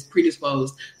are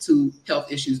predisposed to health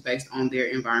issues based on their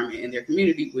environment and their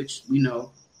community, which we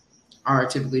know are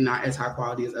typically not as high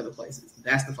quality as other places.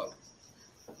 That's the focus.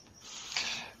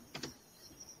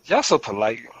 Y'all so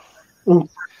polite.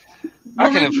 I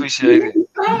can appreciate it.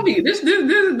 This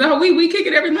we kick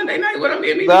it every Monday night. What I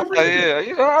mean? Yeah,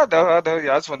 I know.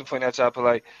 Yeah, I just wanted to point out y'all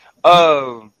polite.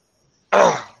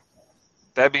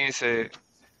 That being said,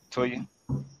 Toya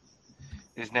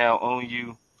is now on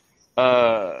you.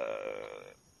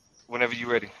 Whenever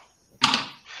you're ready.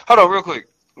 Hold on, real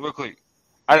quick.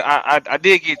 I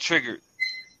did get triggered.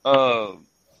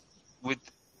 With.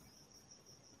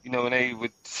 When they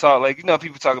with Salt Lake,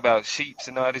 people talk about sheeps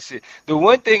and all this shit. The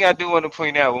one thing I do want to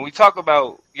point out when we talk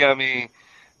about,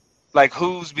 like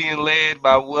who's being led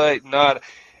by what, not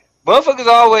motherfuckers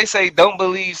always say don't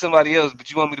believe somebody else,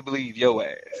 but you want me to believe your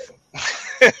ass.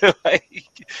 Like,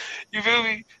 you feel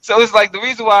me? So it's like the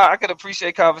reason why I can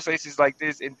appreciate conversations like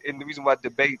this, and the reason why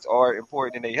debates are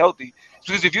important and they healthy, is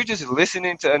because if you're just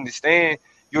listening to understand,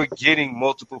 you're getting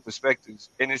multiple perspectives,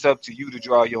 and it's up to you to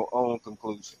draw your own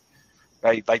conclusion.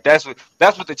 Right, like that's what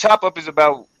the chop up is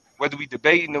about. whether we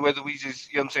debating or whether we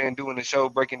just, you know what I'm saying, doing a show,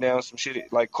 breaking down some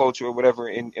shit like culture or whatever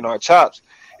in our chops,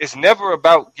 it's never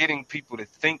about getting people to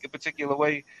think a particular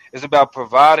way. It's about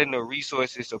providing the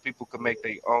resources so people can make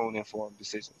their own informed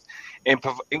decisions and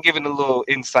giving a little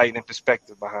insight and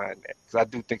perspective behind that. Because I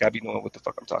do think I be knowing what the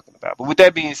fuck I'm talking about. But with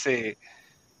that being said,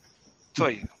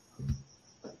 Toya,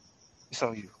 it's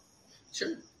on you.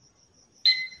 Sure.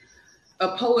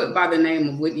 A poet by the name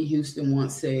of Whitney Houston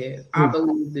once said, I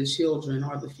believe the children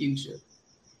are the future.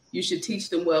 You should teach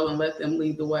them well and let them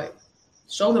lead the way.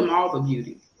 Show them all the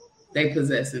beauty they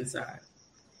possess inside.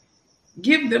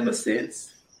 Give them a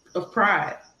sense of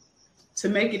pride to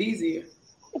make it easier.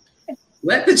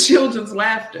 Let the children's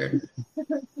laughter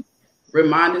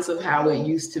remind us of how it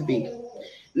used to be.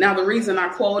 Now, the reason I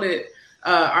quoted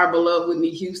our beloved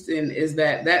Whitney Houston is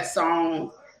that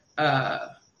song,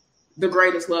 The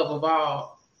Greatest Love of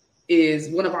All, is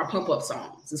one of our pump-up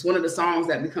songs. It's one of the songs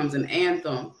that becomes an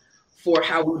anthem for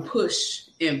how we push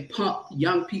and pump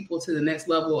young people to the next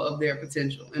level of their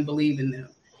potential and believe in them.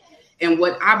 And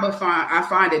what I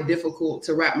find it difficult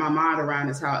to wrap my mind around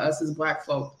is how us as Black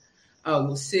folk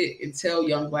will sit and tell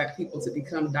young Black people to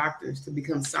become doctors, to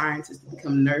become scientists, to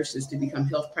become nurses, to become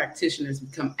health practitioners, to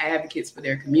become advocates for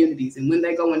their communities. And when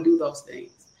they go and do those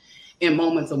things in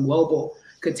moments of global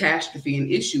catastrophe and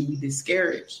issue, we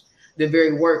discourage the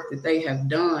very work that they have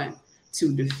done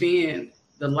to defend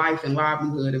the life and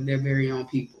livelihood of their very own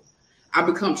people. I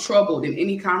become troubled in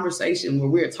any conversation where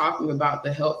we're talking about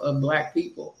the health of Black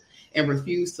people and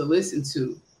refuse to listen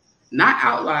to not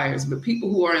outliers, but people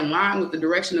who are in line with the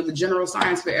direction of the general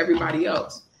science for everybody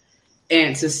else.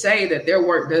 And to say that their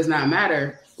work does not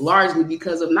matter, largely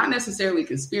because of not necessarily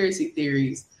conspiracy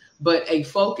theories, but a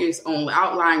focus on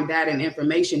outlying data and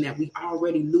information that we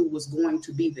already knew was going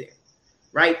to be there,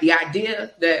 right? The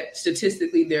idea that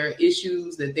statistically there are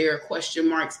issues, that there are question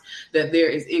marks, that there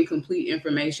is incomplete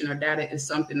information or data is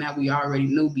something that we already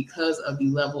knew because of the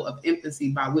level of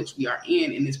infancy by which we are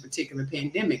in this particular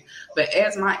pandemic. But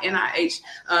as my NIH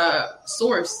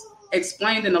source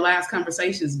explained in the last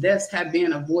conversations, deaths have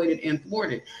been avoided and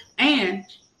thwarted. And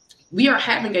we are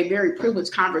having a very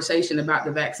privileged conversation about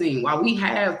the vaccine. While we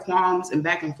have qualms and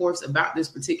back and forths about this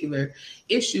particular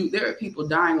issue, there are people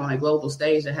dying on a global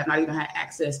stage that have not even had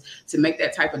access to make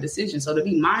that type of decision. So to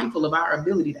be mindful of our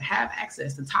ability to have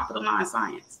access to top of the line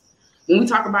science. When we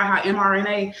talk about how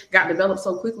mRNA got developed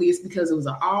so quickly, it's because it was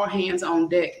an all hands on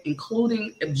deck,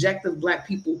 including objective Black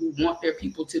people who want their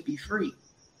people to be free,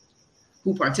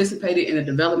 who participated in the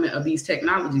development of these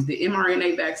technologies. The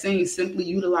mRNA vaccine simply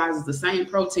utilizes the same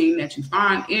protein that you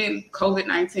find in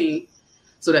COVID-19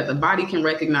 so that the body can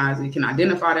recognize it, can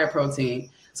identify that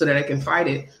protein so that it can fight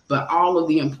it. But all of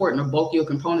the important or bulkier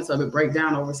components of it break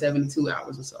down over 72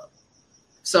 hours or so.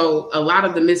 So a lot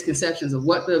of the misconceptions of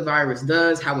what the virus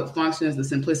does, how it functions, the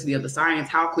simplicity of the science,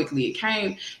 how quickly it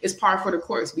came is par for the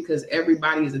course because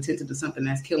everybody is attentive to something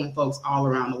that's killing folks all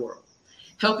around the world.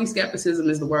 Healthy skepticism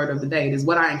is the word of the day. It is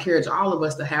what I encourage all of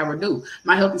us to have or do.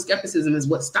 My healthy skepticism is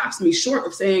what stops me short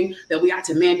of saying that we ought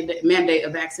to mandate a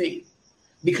vaccine,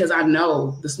 because I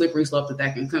know the slippery slope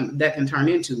that can turn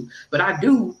into. But I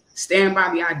do stand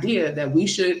by the idea that we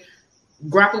should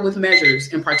grapple with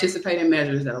measures and participate in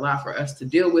measures that allow for us to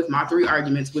deal with my three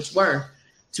arguments, which were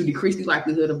to decrease the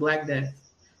likelihood of Black death,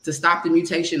 to stop the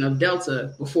mutation of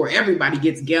Delta before everybody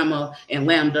gets Gamma and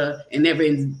Lambda and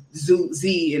every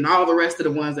Z and all the rest of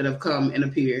the ones that have come and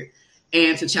appeared,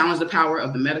 and to challenge the power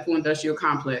of the medical industrial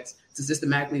complex to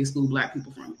systematically exclude Black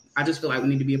people from it. I just feel like we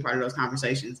need to be a part of those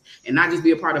conversations and not just be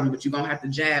a part of them, but you're going to have to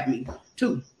jab me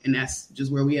too. And that's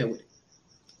just where we are with it.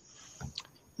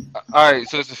 All right,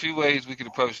 so there's a few ways we could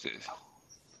approach this.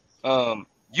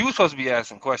 You were supposed to be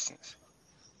asking questions.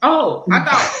 Oh, I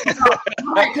thought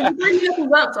because the 3 minutes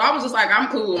was up, so I was just like, I'm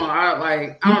cool on.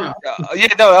 I don't know. Yeah,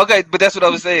 no, okay, but that's what I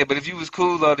was saying. But if you was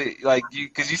cool on it, like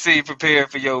because you said you prepared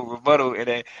for your rebuttal, and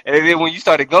then when you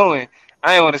started going,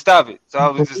 I didn't want to stop it, so I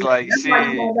was just like, shit.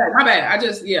 My bad. I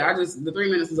just the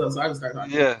 3 minutes was up, so I just started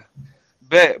talking. Yeah,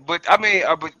 but I mean,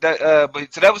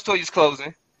 but so that was Toya's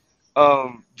closing.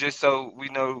 Just so we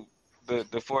know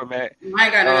the format. I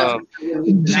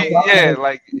ain't got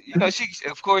like she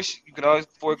of course you can always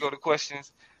forego the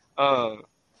questions,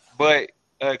 but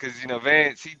because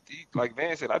Vance he like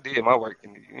Vance said I did my work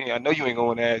and I know you ain't gonna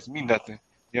want to ask me nothing.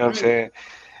 You know what I'm saying?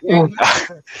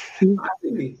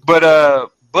 But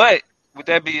with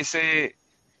that being said,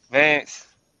 Vance,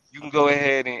 you can go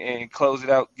ahead and close it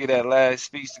out. Get that last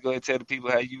speech to go ahead and tell the people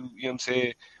how you know what I'm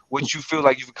saying, what you feel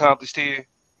like you've accomplished here,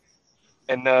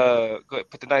 and go ahead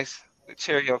put the nice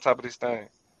cherry on top of this thing.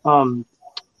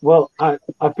 Well, I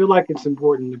feel like it's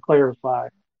important to clarify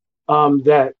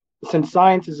that since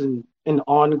science is an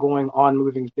ongoing,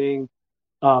 on-moving thing,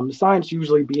 science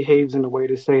usually behaves in a way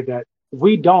to say that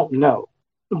we don't know,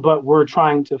 but we're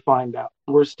trying to find out.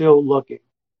 We're still looking.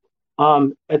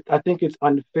 I think it's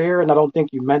unfair, and I don't think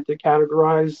you meant to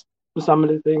categorize some of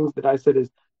the things that I said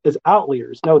as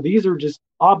outliers. No, these are just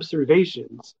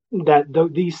observations that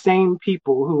these same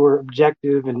people who are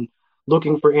objective and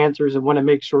looking for answers and want to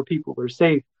make sure people are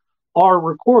safe are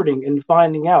recording and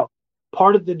finding out.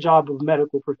 Part of the job of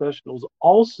medical professionals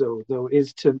also, though,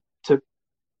 is to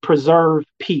preserve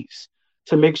peace,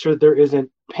 to make sure there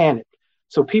isn't panic.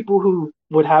 So people who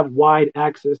would have wide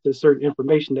access to certain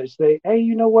information that say, hey,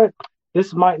 you know what,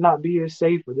 this might not be as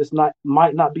safe, or this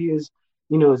might not be as,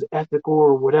 as ethical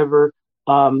or whatever,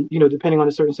 depending on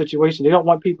a certain situation. They don't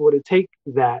want people to take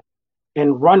that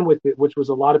and run with it, which was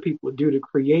a lot of people do to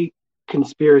create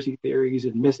conspiracy theories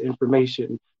and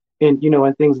misinformation and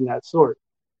things in that sort.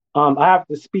 I have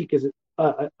to speak as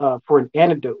for an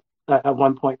anecdote at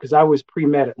one point, because I was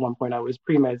pre-med at one point. I was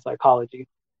pre-med psychology,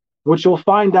 which you'll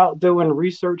find out, though, in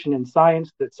research and in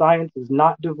science, that science is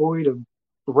not devoid of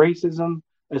racism,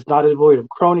 it's not devoid of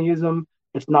cronyism,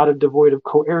 it's not devoid of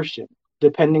coercion,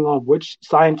 depending on which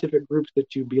scientific groups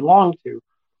that you belong to.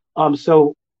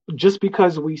 So just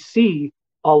because we see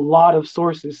a lot of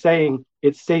sources saying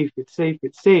it's safe, it's safe,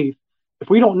 it's safe, if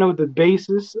we don't know the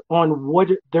basis on what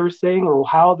they're saying or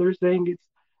how they're saying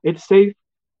it's safe,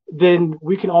 then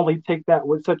we can only take that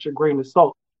with such a grain of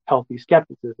salt, healthy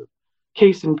skepticism.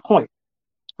 Case in point,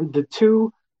 the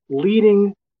two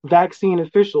leading vaccine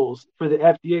officials for the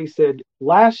FDA said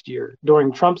last year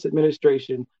during Trump's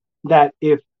administration that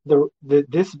if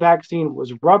this vaccine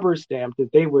was rubber stamped,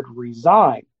 that they would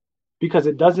resign because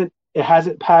it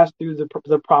hasn't passed through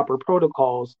the proper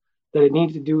protocols that it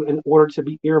needs to do in order to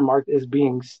be earmarked as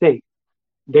being safe.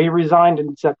 They resigned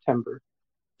in September.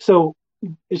 So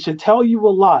it should tell you a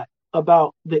lot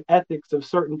about the ethics of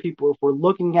certain people if we're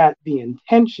looking at the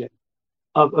intention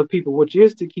of people, which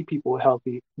is to keep people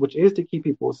healthy, which is to keep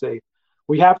people safe.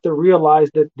 We have to realize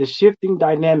that the shifting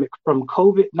dynamic from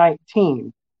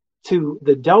COVID-19 to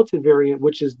the Delta variant,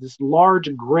 which is this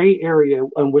large gray area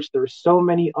in which there's so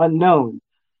many unknowns,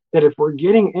 that if we're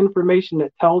getting information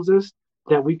that tells us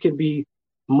that we could be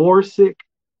more sick,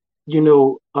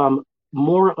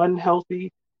 more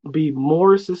unhealthy, be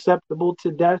more susceptible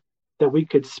to death, that we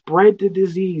could spread the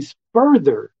disease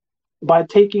further by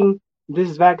taking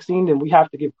this vaccine, then we have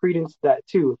to give credence to that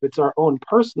too. If it's our own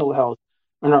personal health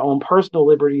and our own personal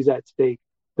liberties at stake,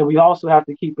 then we also have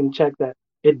to keep in check that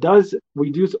we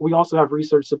also have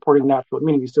research supporting natural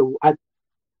immunity. So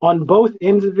on both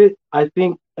ends of it, I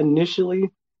think initially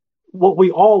what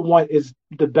we all want is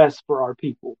the best for our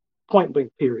people, point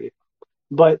blank, period.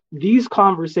 But these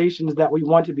conversations that we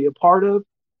want to be a part of,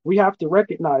 we have to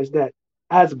recognize that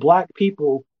as Black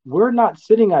people, we're not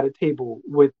sitting at a table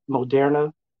with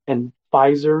Moderna and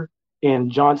Pfizer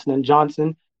and Johnson &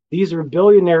 Johnson. These are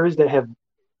billionaires that have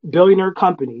billionaire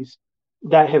companies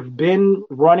that have been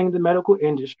running the medical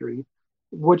industry,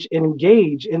 which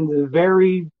engage in the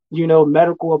very,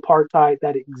 medical apartheid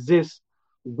that exists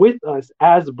with us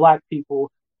as Black people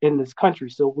in this country.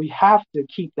 So we have to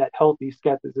keep that healthy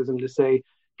skepticism to say,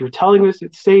 you're telling us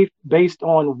it's safe based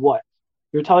on what?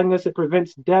 You're telling us it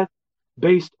prevents death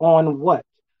based on what?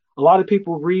 A lot of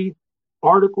people read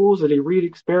articles or they read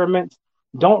experiments,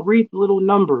 don't read little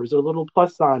numbers or little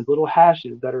plus signs, little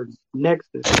hashes that are next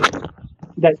to things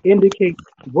that indicate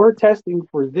we're testing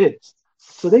for this.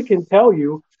 So they can tell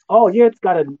you, oh yeah, it's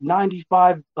got a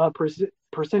 95%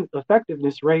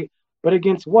 effectiveness rate, but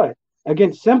against what?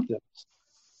 Against symptoms.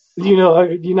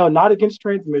 Not against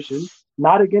transmission,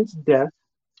 not against death,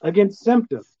 against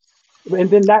symptoms. And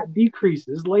then that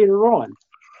decreases later on,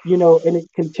 and it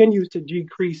continues to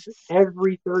decrease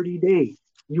every 30 days.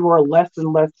 You are less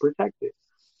and less protected.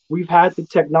 We've had the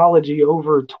technology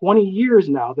over 20 years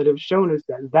now that have shown us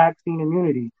that vaccine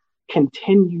immunity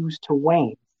continues to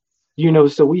wane.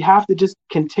 So we have to just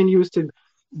continue to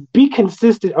be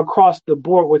consistent across the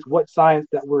board with what science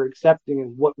that we're accepting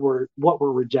and what we're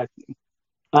rejecting.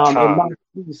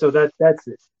 So that's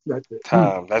it. That's it.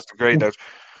 That's a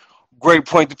great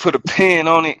point to put a pin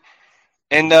on it.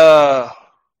 And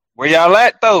where y'all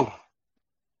at though?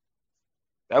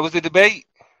 That was the debate.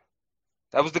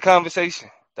 That was the conversation.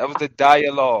 That was the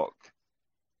dialogue.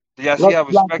 Do y'all see how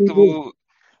respectable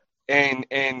and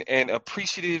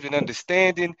appreciative and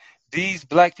understanding these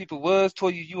Black people was?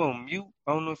 Toya, you on mute?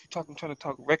 I don't know if you're trying to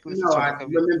talk reckless. No, I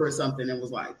remember something. It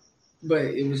was like, but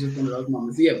it was just one of those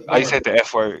moments. Yeah. I said the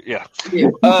F word. Yeah.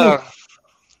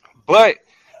 But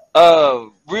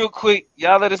real quick,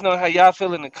 y'all let us know how y'all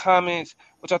feel in the comments.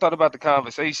 What y'all thought about the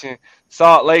conversation.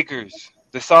 Salt Lakers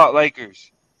the Salt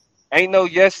Lakers. Ain't no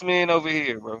yes men over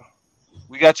here, bro.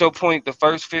 We got your point. The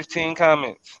first 15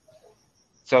 comments,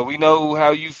 so we know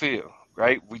how you feel,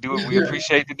 right? We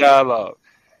appreciate the dialogue.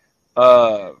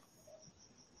 Uh,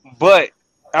 but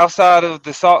outside of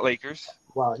the Salt Lakers,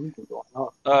 Wow, you can go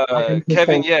on.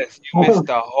 Kevin, yes, you missed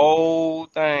the whole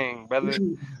thing, brother.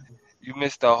 You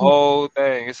missed the whole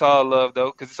thing. It's all love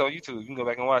though, because it's on YouTube. You can go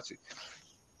back and watch it.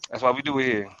 That's why we do it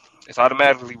here. It's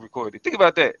automatically recorded. Think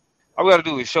about that. All we gotta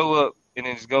do is show up and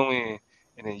then just go in,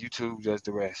 and then YouTube does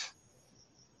the rest.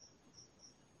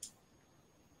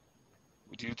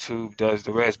 YouTube does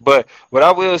the rest. But what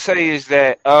I will say is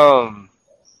that I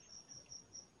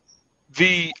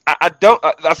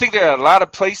think there are a lot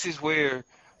of places where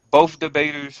both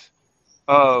debaters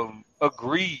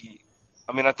agree.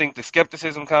 I mean, I think the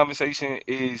skepticism conversation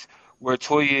is where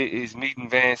Toya is meeting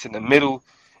Vance in the middle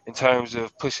in terms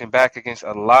of pushing back against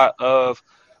a lot of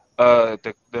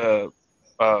the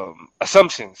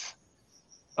assumptions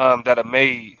that are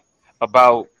made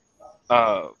about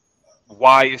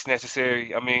why it's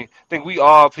necessary. I mean, I think we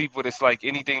are people that's like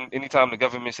anytime the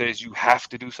government says you have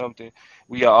to do something,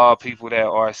 we are all people that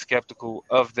are skeptical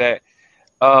of that.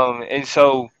 And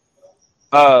so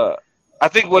I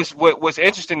think what's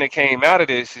interesting that came out of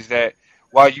this is that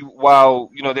while you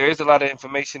know there is a lot of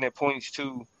information that points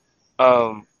to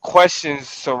questions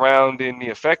surrounding the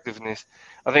effectiveness,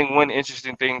 I think one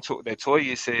interesting thing that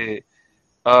Toya said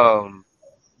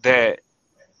that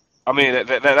I mean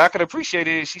that I could appreciate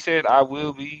is she said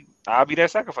I'll be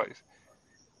that sacrifice.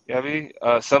 You know what I mean?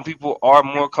 Some people are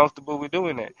more comfortable with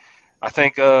doing that. I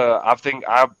think I'm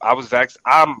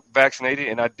vaccinated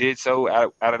and I did so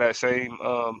out of that same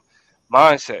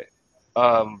mindset.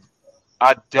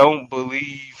 I don't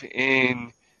believe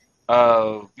in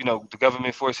the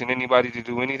government forcing anybody to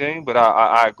do anything, but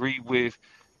I agree with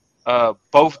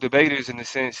both debaters in the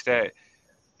sense that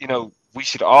we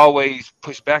should always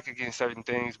push back against certain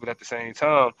things, but at the same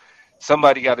time,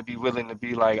 somebody got to be willing to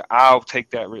be like, I'll take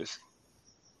that risk,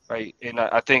 right? And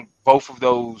I think both of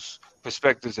those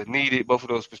perspectives are needed. Both of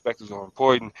those perspectives are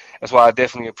important. That's why I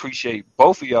definitely appreciate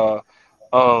both of y'all.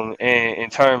 And in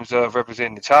terms of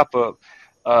representing the chop up,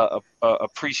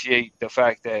 appreciate the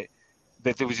fact that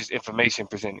there was just information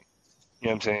presented. You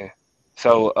know what I'm saying?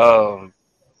 So,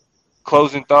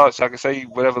 closing thoughts. I can say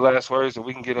whatever last words, and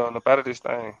we can get on up out of this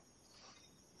thing.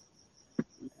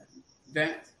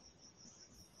 Vance?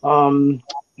 Listen,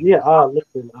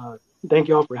 thank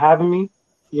y'all for having me.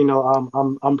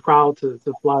 I'm proud to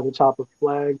fly the chopper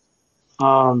flag.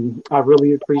 I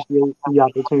really appreciate the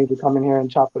opportunity to come in here and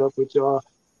chop it up with y'all.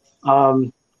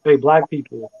 Hey, Black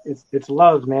people, it's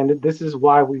love, man. This is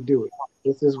why we do it.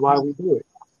 This is why we do it.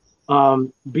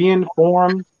 Be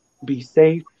informed, be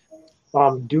safe,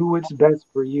 do what's best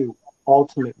for you.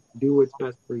 Ultimately, do what's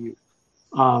best for you.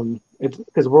 It's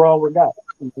because we're all we got.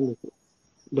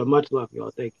 But much love,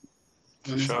 y'all. Thank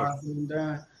you. Sure.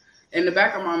 In the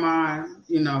back of my mind,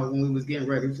 when we was getting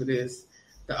ready for this,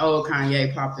 the old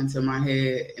Kanye popped into my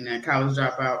head, and that College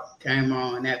Dropout came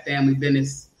on, and that Family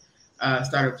Business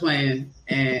started playing,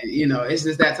 and it's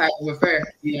just that type of affair.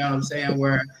 You know what I'm saying?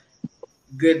 Where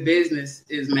good business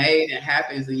is made and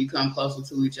happens, and you come closer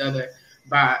to each other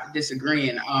by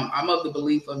disagreeing. I'm of the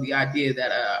belief of the idea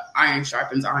that iron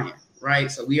sharpens iron,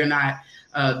 right? So we are not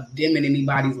dimming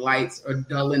anybody's lights or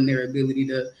dulling their ability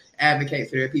to advocate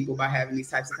for their people by having these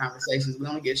types of conversations. We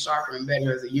only get sharper and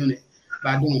better as a unit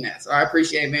by doing that. So I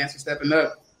appreciate Vance for stepping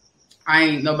up. I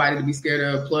ain't nobody to be scared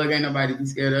of. Plug ain't nobody to be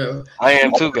scared of. I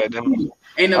am too, goddamn.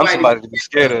 Ain't nobody I'm somebody to be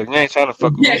scared of. You ain't trying to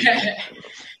fuck with me.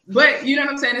 But you know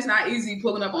what I'm saying? It's not easy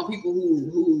pulling up on people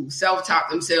who self-talk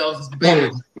themselves as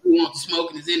debaters, who want to smoke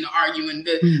and is into arguing.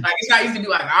 Like, it's not easy to be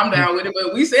like, I'm down with it.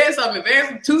 But we said something,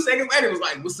 Vance 2 seconds later was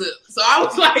like, what's up? So I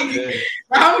was like,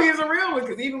 homie is a real one.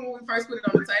 Because even when we first put it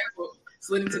on the table,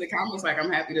 slid into the comments, like,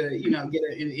 I'm happy to, get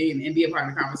in and be a part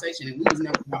of the conversation. And we was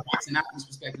never about boxing out this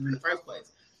perspective in the first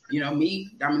place.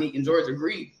 Me, Dominique, and George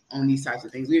agree on these types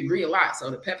of things. We agree a lot.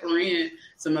 So to pepper in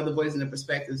some other voices and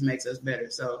perspectives makes us better.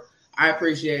 So I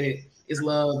appreciate it. It's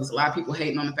love. There's a lot of people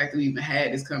hating on the fact that we even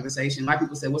had this conversation. A lot of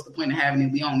people say, what's the point of having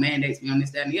it? We on mandates, we on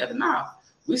this, that, and the other. No,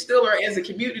 we still are, as a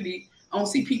community, on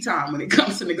CP time when it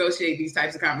comes to negotiate these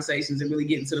types of conversations and really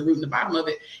getting to the root and the bottom of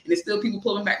it. And it's still people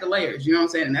pulling back the layers. You know what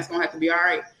I'm saying? And that's going to have to be all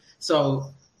right. So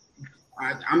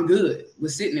I'm good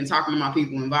with sitting and talking to my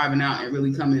people and vibing out and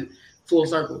really coming full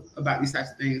circle about these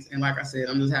types of things. And like I said,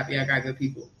 I'm just happy I got good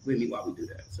people with me while we do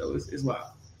that. So it's wild.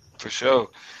 For sure.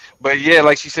 But yeah,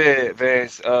 like she said,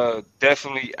 Vance,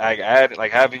 definitely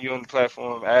like having you on the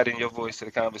platform, adding your voice to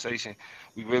the conversation.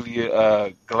 We really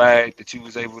glad that you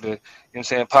was able to, you know what I'm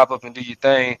saying, pop up and do your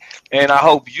thing. And I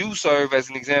hope you serve as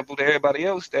an example to everybody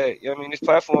else that, you know what I mean, this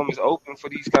platform is open for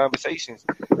these conversations.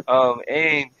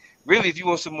 And really, if you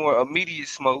want some more immediate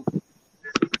smoke,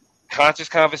 conscious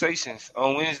conversations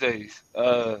on Wednesdays.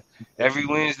 Every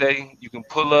Wednesday, you can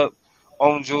pull up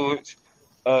on George.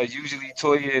 Usually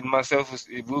Toya and myself,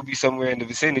 it will be somewhere in the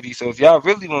vicinity. So if y'all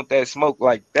really want that smoke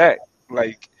like that,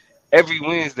 like every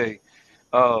Wednesday,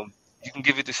 you can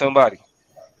give it to somebody.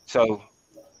 So,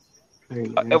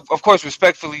 of course,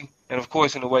 respectfully, and of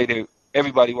course in a way that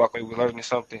everybody walk away with learning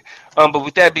something. But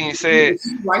with that being said, if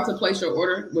you'd like to place your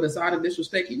order with a side of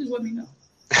disrespect, you just let me know.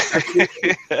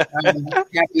 I'm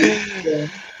happy to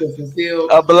fulfill.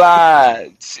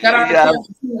 Obliged. Shout out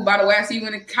to you, by the way. I see you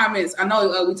in the comments. I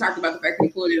know we talked about the fact that we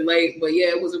pulled in late, but yeah,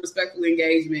 it was a respectful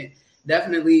engagement.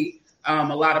 Definitely a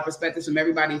lot of perspectives from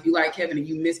everybody. If you like Kevin and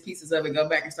you missed pieces of it, go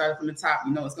back and start it from the top.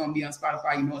 You know it's going to be on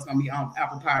Spotify. You know it's going to be on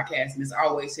Apple Podcasts, and it's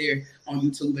always here on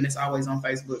YouTube, and it's always on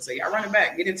Facebook. So y'all run it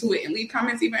back, get into it, and leave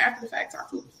comments even after the fact.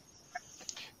 Talk to us.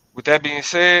 With that being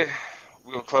said,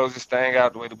 we'll close this thing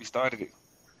out the way that we started it.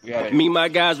 Me, my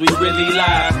guys, we really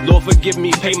live. Lord, forgive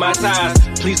me, pay my tithes.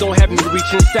 Please don't have me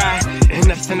reach inside. And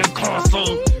that's in the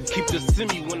console. Keep the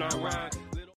semi when I ride.